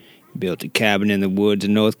grandfather built a cabin in the woods of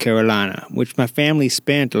North Carolina, which my family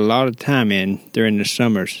spent a lot of time in during the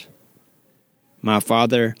summers. My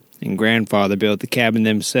father and grandfather built the cabin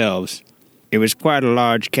themselves. It was quite a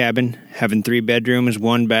large cabin, having 3 bedrooms,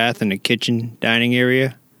 1 bath, and a kitchen dining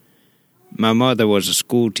area. My mother was a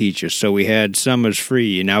school teacher, so we had summers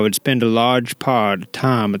free, and I would spend a large part of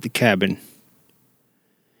time at the cabin.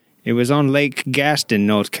 It was on Lake Gaston,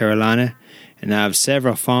 North Carolina, and I have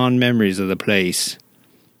several fond memories of the place.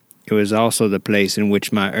 it was also the place in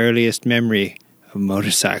which my earliest memory of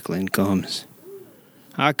motorcycling comes.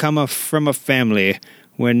 I come from a family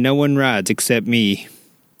where no one rides except me.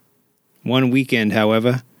 One weekend,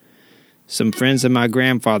 however, some friends of my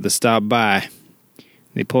grandfather stopped by.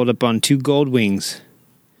 They pulled up on 2 Goldwings.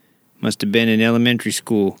 Must have been in elementary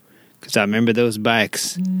school, because I remember those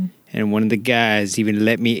bikes, and one of the guys even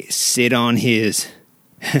let me sit on his.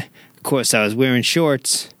 Of course, I was wearing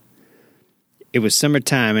shorts. It was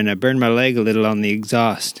summertime, and I burned my leg a little on the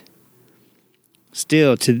exhaust.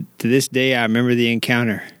 Still, to this day, I remember the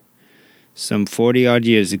encounter, some 40-odd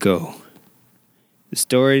years ago. The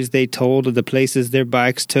stories they told of the places their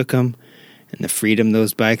bikes took them, and the freedom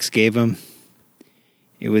those bikes gave them.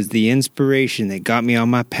 It was the inspiration that got me on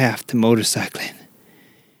my path to motorcycling.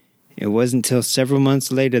 It wasn't until several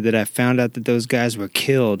months later that I found out that those guys were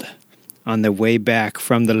killed on their way back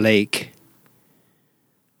from the lake.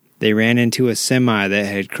 They ran into a semi that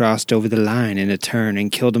had crossed over the line in a turn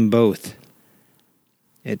and killed them both.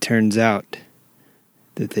 It turns out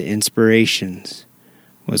that the inspirations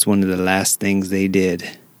was one of the last things they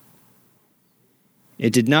did.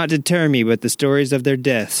 It did not deter me, but the stories of their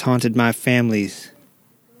deaths haunted my families,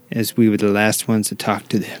 as we were the last ones to talk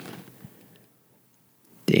to them.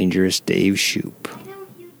 Dangerous Dave Shoop,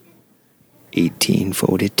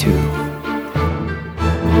 1842.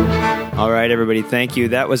 All right, everybody, thank you.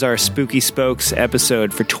 That was our Spooky Spokes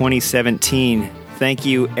episode for 2017. Thank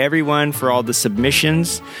you, everyone, for all the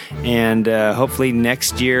submissions, and hopefully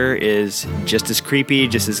next year is just as creepy,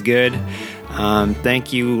 just as good.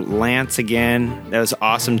 Thank you, Lance, again. That was an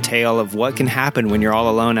awesome tale of what can happen when you're all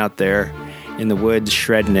alone out there in the woods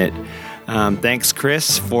shredding it. Thanks,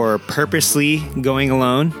 Chris, for purposely going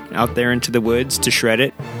alone out there into the woods to shred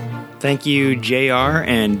it. Thank you, JR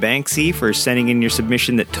and Banksy, for sending in your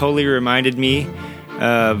submission that totally reminded me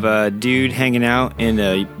of a dude hanging out in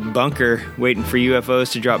a bunker waiting for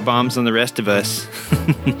UFOs to drop bombs on the rest of us.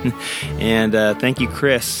 And thank you,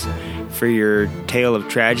 Chris, for your tale of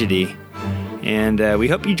tragedy. And we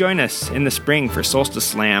hope you join us in the spring for Solstice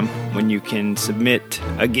Slam, when you can submit,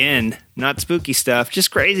 again, not spooky stuff, just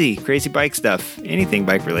crazy bike stuff, anything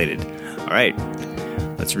bike related. All right,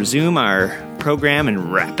 let's resume our program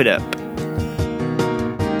and wrap it up.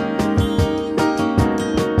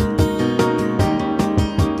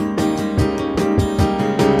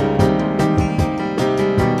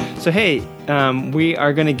 So hey, we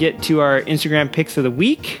are going to get to our Instagram picks of the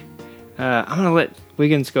week. I'm going to let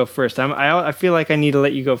Wiggins go first. I feel like I need to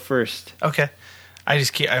let you go first. Okay.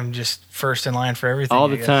 I'm just first in line for everything. All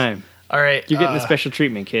the time. All right. You're getting the special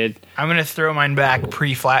treatment, kid. I'm going to throw mine back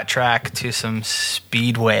pre-flat track to some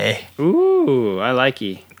Speedway. Ooh, I like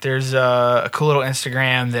you. There's a cool little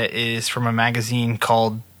Instagram that is from a magazine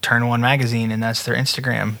called Turn 1 Magazine, and that's their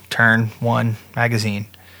Instagram, Turn 1 Magazine.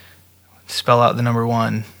 Spell out the number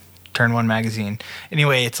 1, Turn 1 Magazine.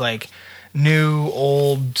 Anyway, it's like new,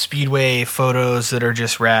 old Speedway photos that are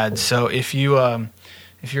just rad. So if you're a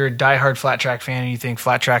diehard flat track fan and you think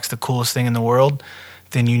flat track's the coolest thing in the world,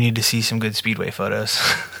 then you need to see some good Speedway photos,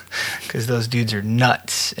 because those dudes are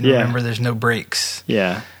nuts. And remember, there's no brakes.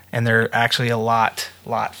 Yeah. And they're actually a lot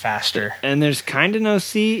faster. And there's kind of no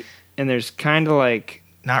seat, and there's kind of like...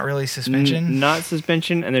 Not really suspension? Not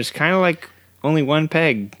suspension, and there's kind of like only one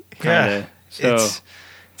peg. Kinda. Yeah. So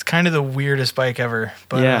it's kind of the weirdest bike ever.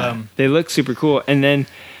 But yeah, they look super cool. And then,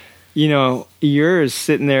 yours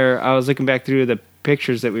sitting there, I was looking back through the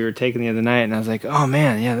pictures that we were taking the other night, and I was like, oh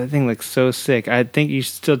man, yeah, that thing looks so sick. I think you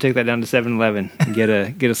should still take that down to 7-Eleven and get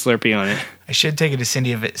a Slurpee on it. I should take it to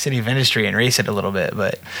City of Industry and race it a little bit,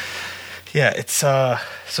 but yeah, it's so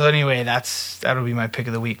anyway, that'll be my pick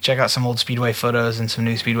of the week. Check out some old Speedway photos and some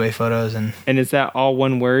new Speedway photos. And is that all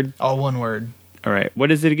one word? All one word. All right,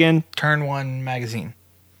 what is it again? Turn 1 Magazine.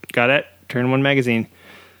 Got it. Turn 1 Magazine.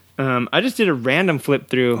 I just did a random flip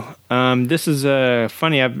through. This is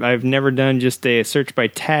funny. I've never done just a search by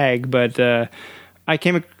tag, but I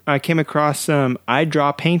came across I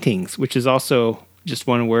draw paintings, which is also just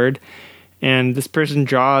one word. And this person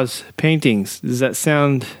draws paintings. Does that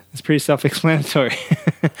sound? It's pretty self-explanatory.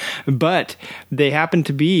 But they happen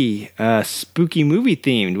to be spooky movie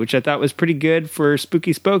themed, which I thought was pretty good for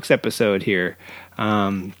Spooky Spokes episode here.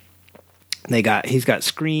 He's got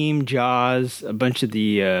Scream, Jaws, a bunch of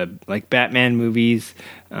the like Batman movies,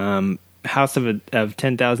 House of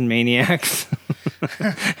 10,000 Maniacs,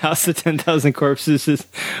 House of 10,000 Corpses, as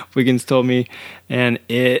Wiggins told me, and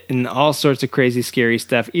all sorts of crazy, scary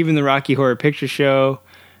stuff. Even the Rocky Horror Picture Show,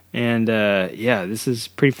 and this is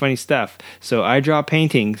pretty funny stuff. So I draw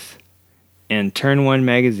paintings, and Turn 1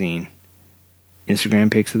 Magazine,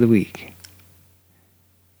 Instagram picks of the week.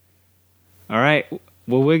 All right.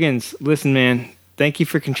 Well, Wiggins, listen, man. Thank you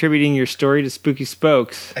for contributing your story to Spooky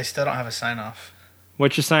Spokes. I still don't have a sign-off.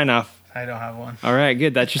 What's your sign-off? I don't have one. All right,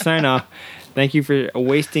 good. That's your sign-off. Thank you for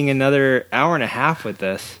wasting another hour and a half with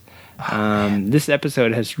us. This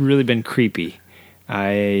episode has really been creepy.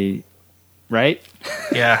 Right?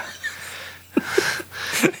 Yeah.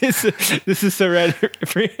 This is so rad.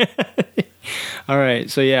 All right,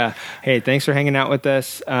 so yeah. Hey, thanks for hanging out with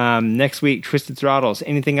us. Next week, Twisted Throttles.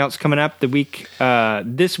 Anything else coming up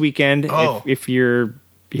this weekend? If you're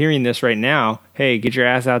hearing this right now, hey, get your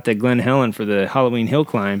ass out to Glen Helen for the Halloween hill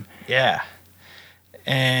climb. Yeah.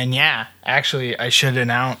 And yeah, actually, I should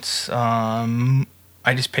announce I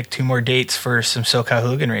just picked 2 more dates for some SoCal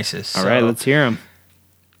Hooligan races. All right, let's hear them.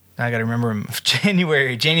 I got to remember them.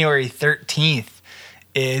 January 13th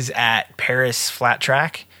is at Paris Flat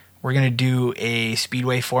Track. We're going to do a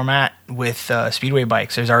speedway format with speedway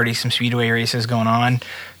bikes. There's already some speedway races going on,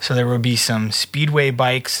 so there will be some speedway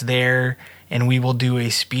bikes there, and we will do a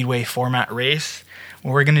speedway format race.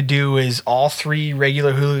 What we're going to do is all 3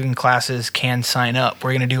 regular hooligan classes can sign up.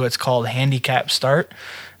 We're going to do what's called handicap start,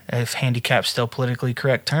 if handicap's still politically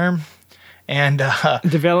correct term. And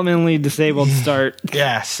developmentally disabled start.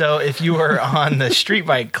 Yeah, so if you are on the street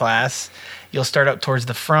bike class, you'll start up towards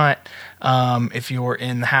the front. If you're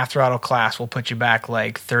in the half throttle class, we'll put you back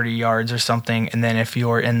like 30 yards or something. And then if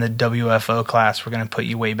you're in the WFO class, we're going to put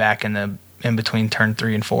you way back in between turn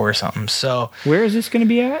 3 and 4 or something. So where is this going to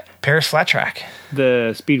be at? Paris Flat Track.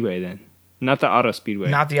 The speedway then. Not the auto speedway.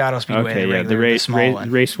 Not the auto speedway. Okay, the small one.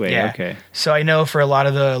 Raceway. Yeah. Okay. So I know for a lot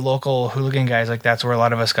of the local hooligan guys, like that's where a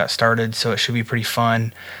lot of us got started. So it should be pretty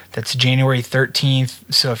fun. That's January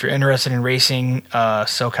 13th. So if you're interested in racing,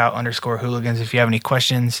 SoCal_hooligans. If you have any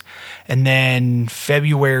questions, and then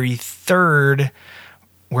February 3rd,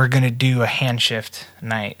 we're gonna do a hand shift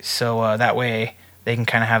night. So that way they can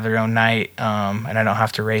kind of have their own night, and I don't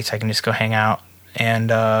have to race. I can just go hang out, and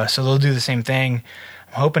so they'll do the same thing.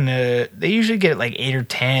 I'm hoping they usually get like 8 or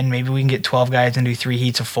 10. Maybe we can get 12 guys and do 3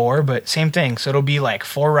 heats of 4, but same thing. So it'll be like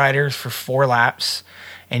 4 riders for 4 laps,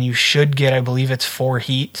 and you should get, I believe it's 4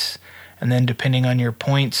 heats. And then depending on your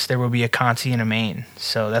points, there will be a consi and a main.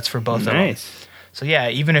 So that's for both of them. Nice. So yeah,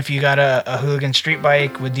 even if you got a hooligan street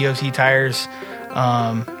bike with DOT tires,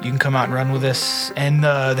 you can come out and run with us. And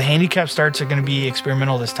the handicap starts are going to be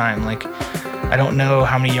experimental this time. Like, I don't know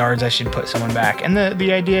how many yards I should put someone back. And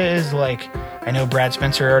the idea is, like, I know Brad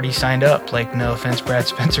Spencer already signed up. Like, no offense, Brad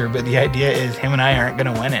Spencer, but the idea is him and I aren't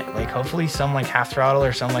going to win it. Like, hopefully some, like, half throttle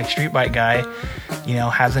or some, like, street bike guy,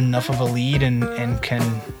 has enough of a lead and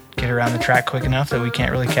can get around the track quick enough that we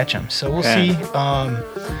can't really catch him. So we'll see.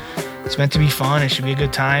 It's meant to be fun. It should be a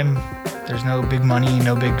good time. There's no big money,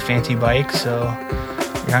 no big fancy bike, so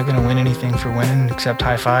you're not going to win anything for winning except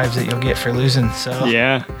high fives that you'll get for losing. So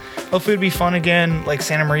yeah, hopefully it'll be fun again. Like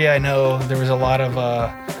Santa Maria, I know there was a lot of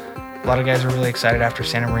guys were really excited after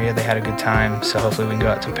Santa Maria. They had a good time, so hopefully we can go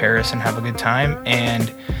out to Paris and have a good time.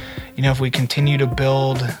 And if we continue to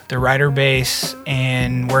build the rider base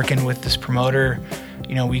and working with this promoter,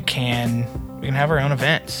 we can have our own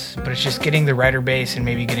events. But it's just getting the rider base and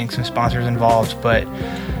maybe getting some sponsors involved. But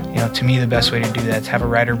to me, the best way to do that is have a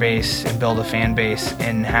rider base and build a fan base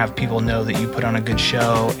and have people know that you put on a good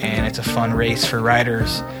show and it's a fun race for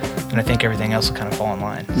riders. And I think everything else will kind of fall in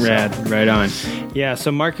line. Rad, so. Right on. Yeah, so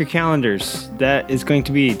mark your calendars. That is going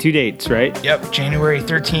to be 2 dates, right? Yep, January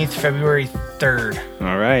 13th, February 3rd.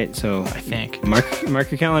 All right, so I think mark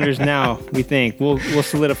your calendars now. We think we'll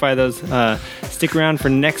solidify those. Stick around for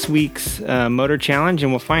next week's motor challenge,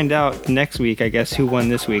 and we'll find out next week, I guess, who won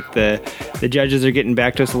this week. The judges are getting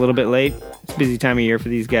back to us a little bit late. It's a busy time of year for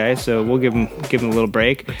these guys, so we'll give them a little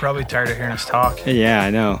break. They're probably tired of hearing us talk. Yeah, I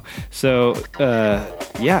know. So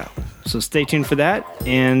so stay tuned for that,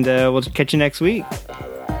 and we'll catch you next week.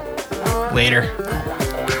 Later.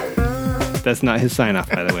 That's not his sign off,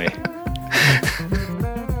 by the way.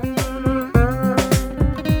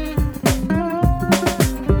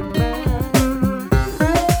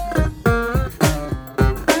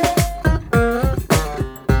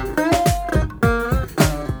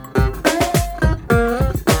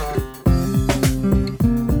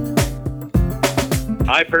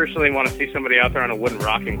 I personally want to see somebody out there on a wooden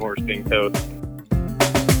rocking horse being towed.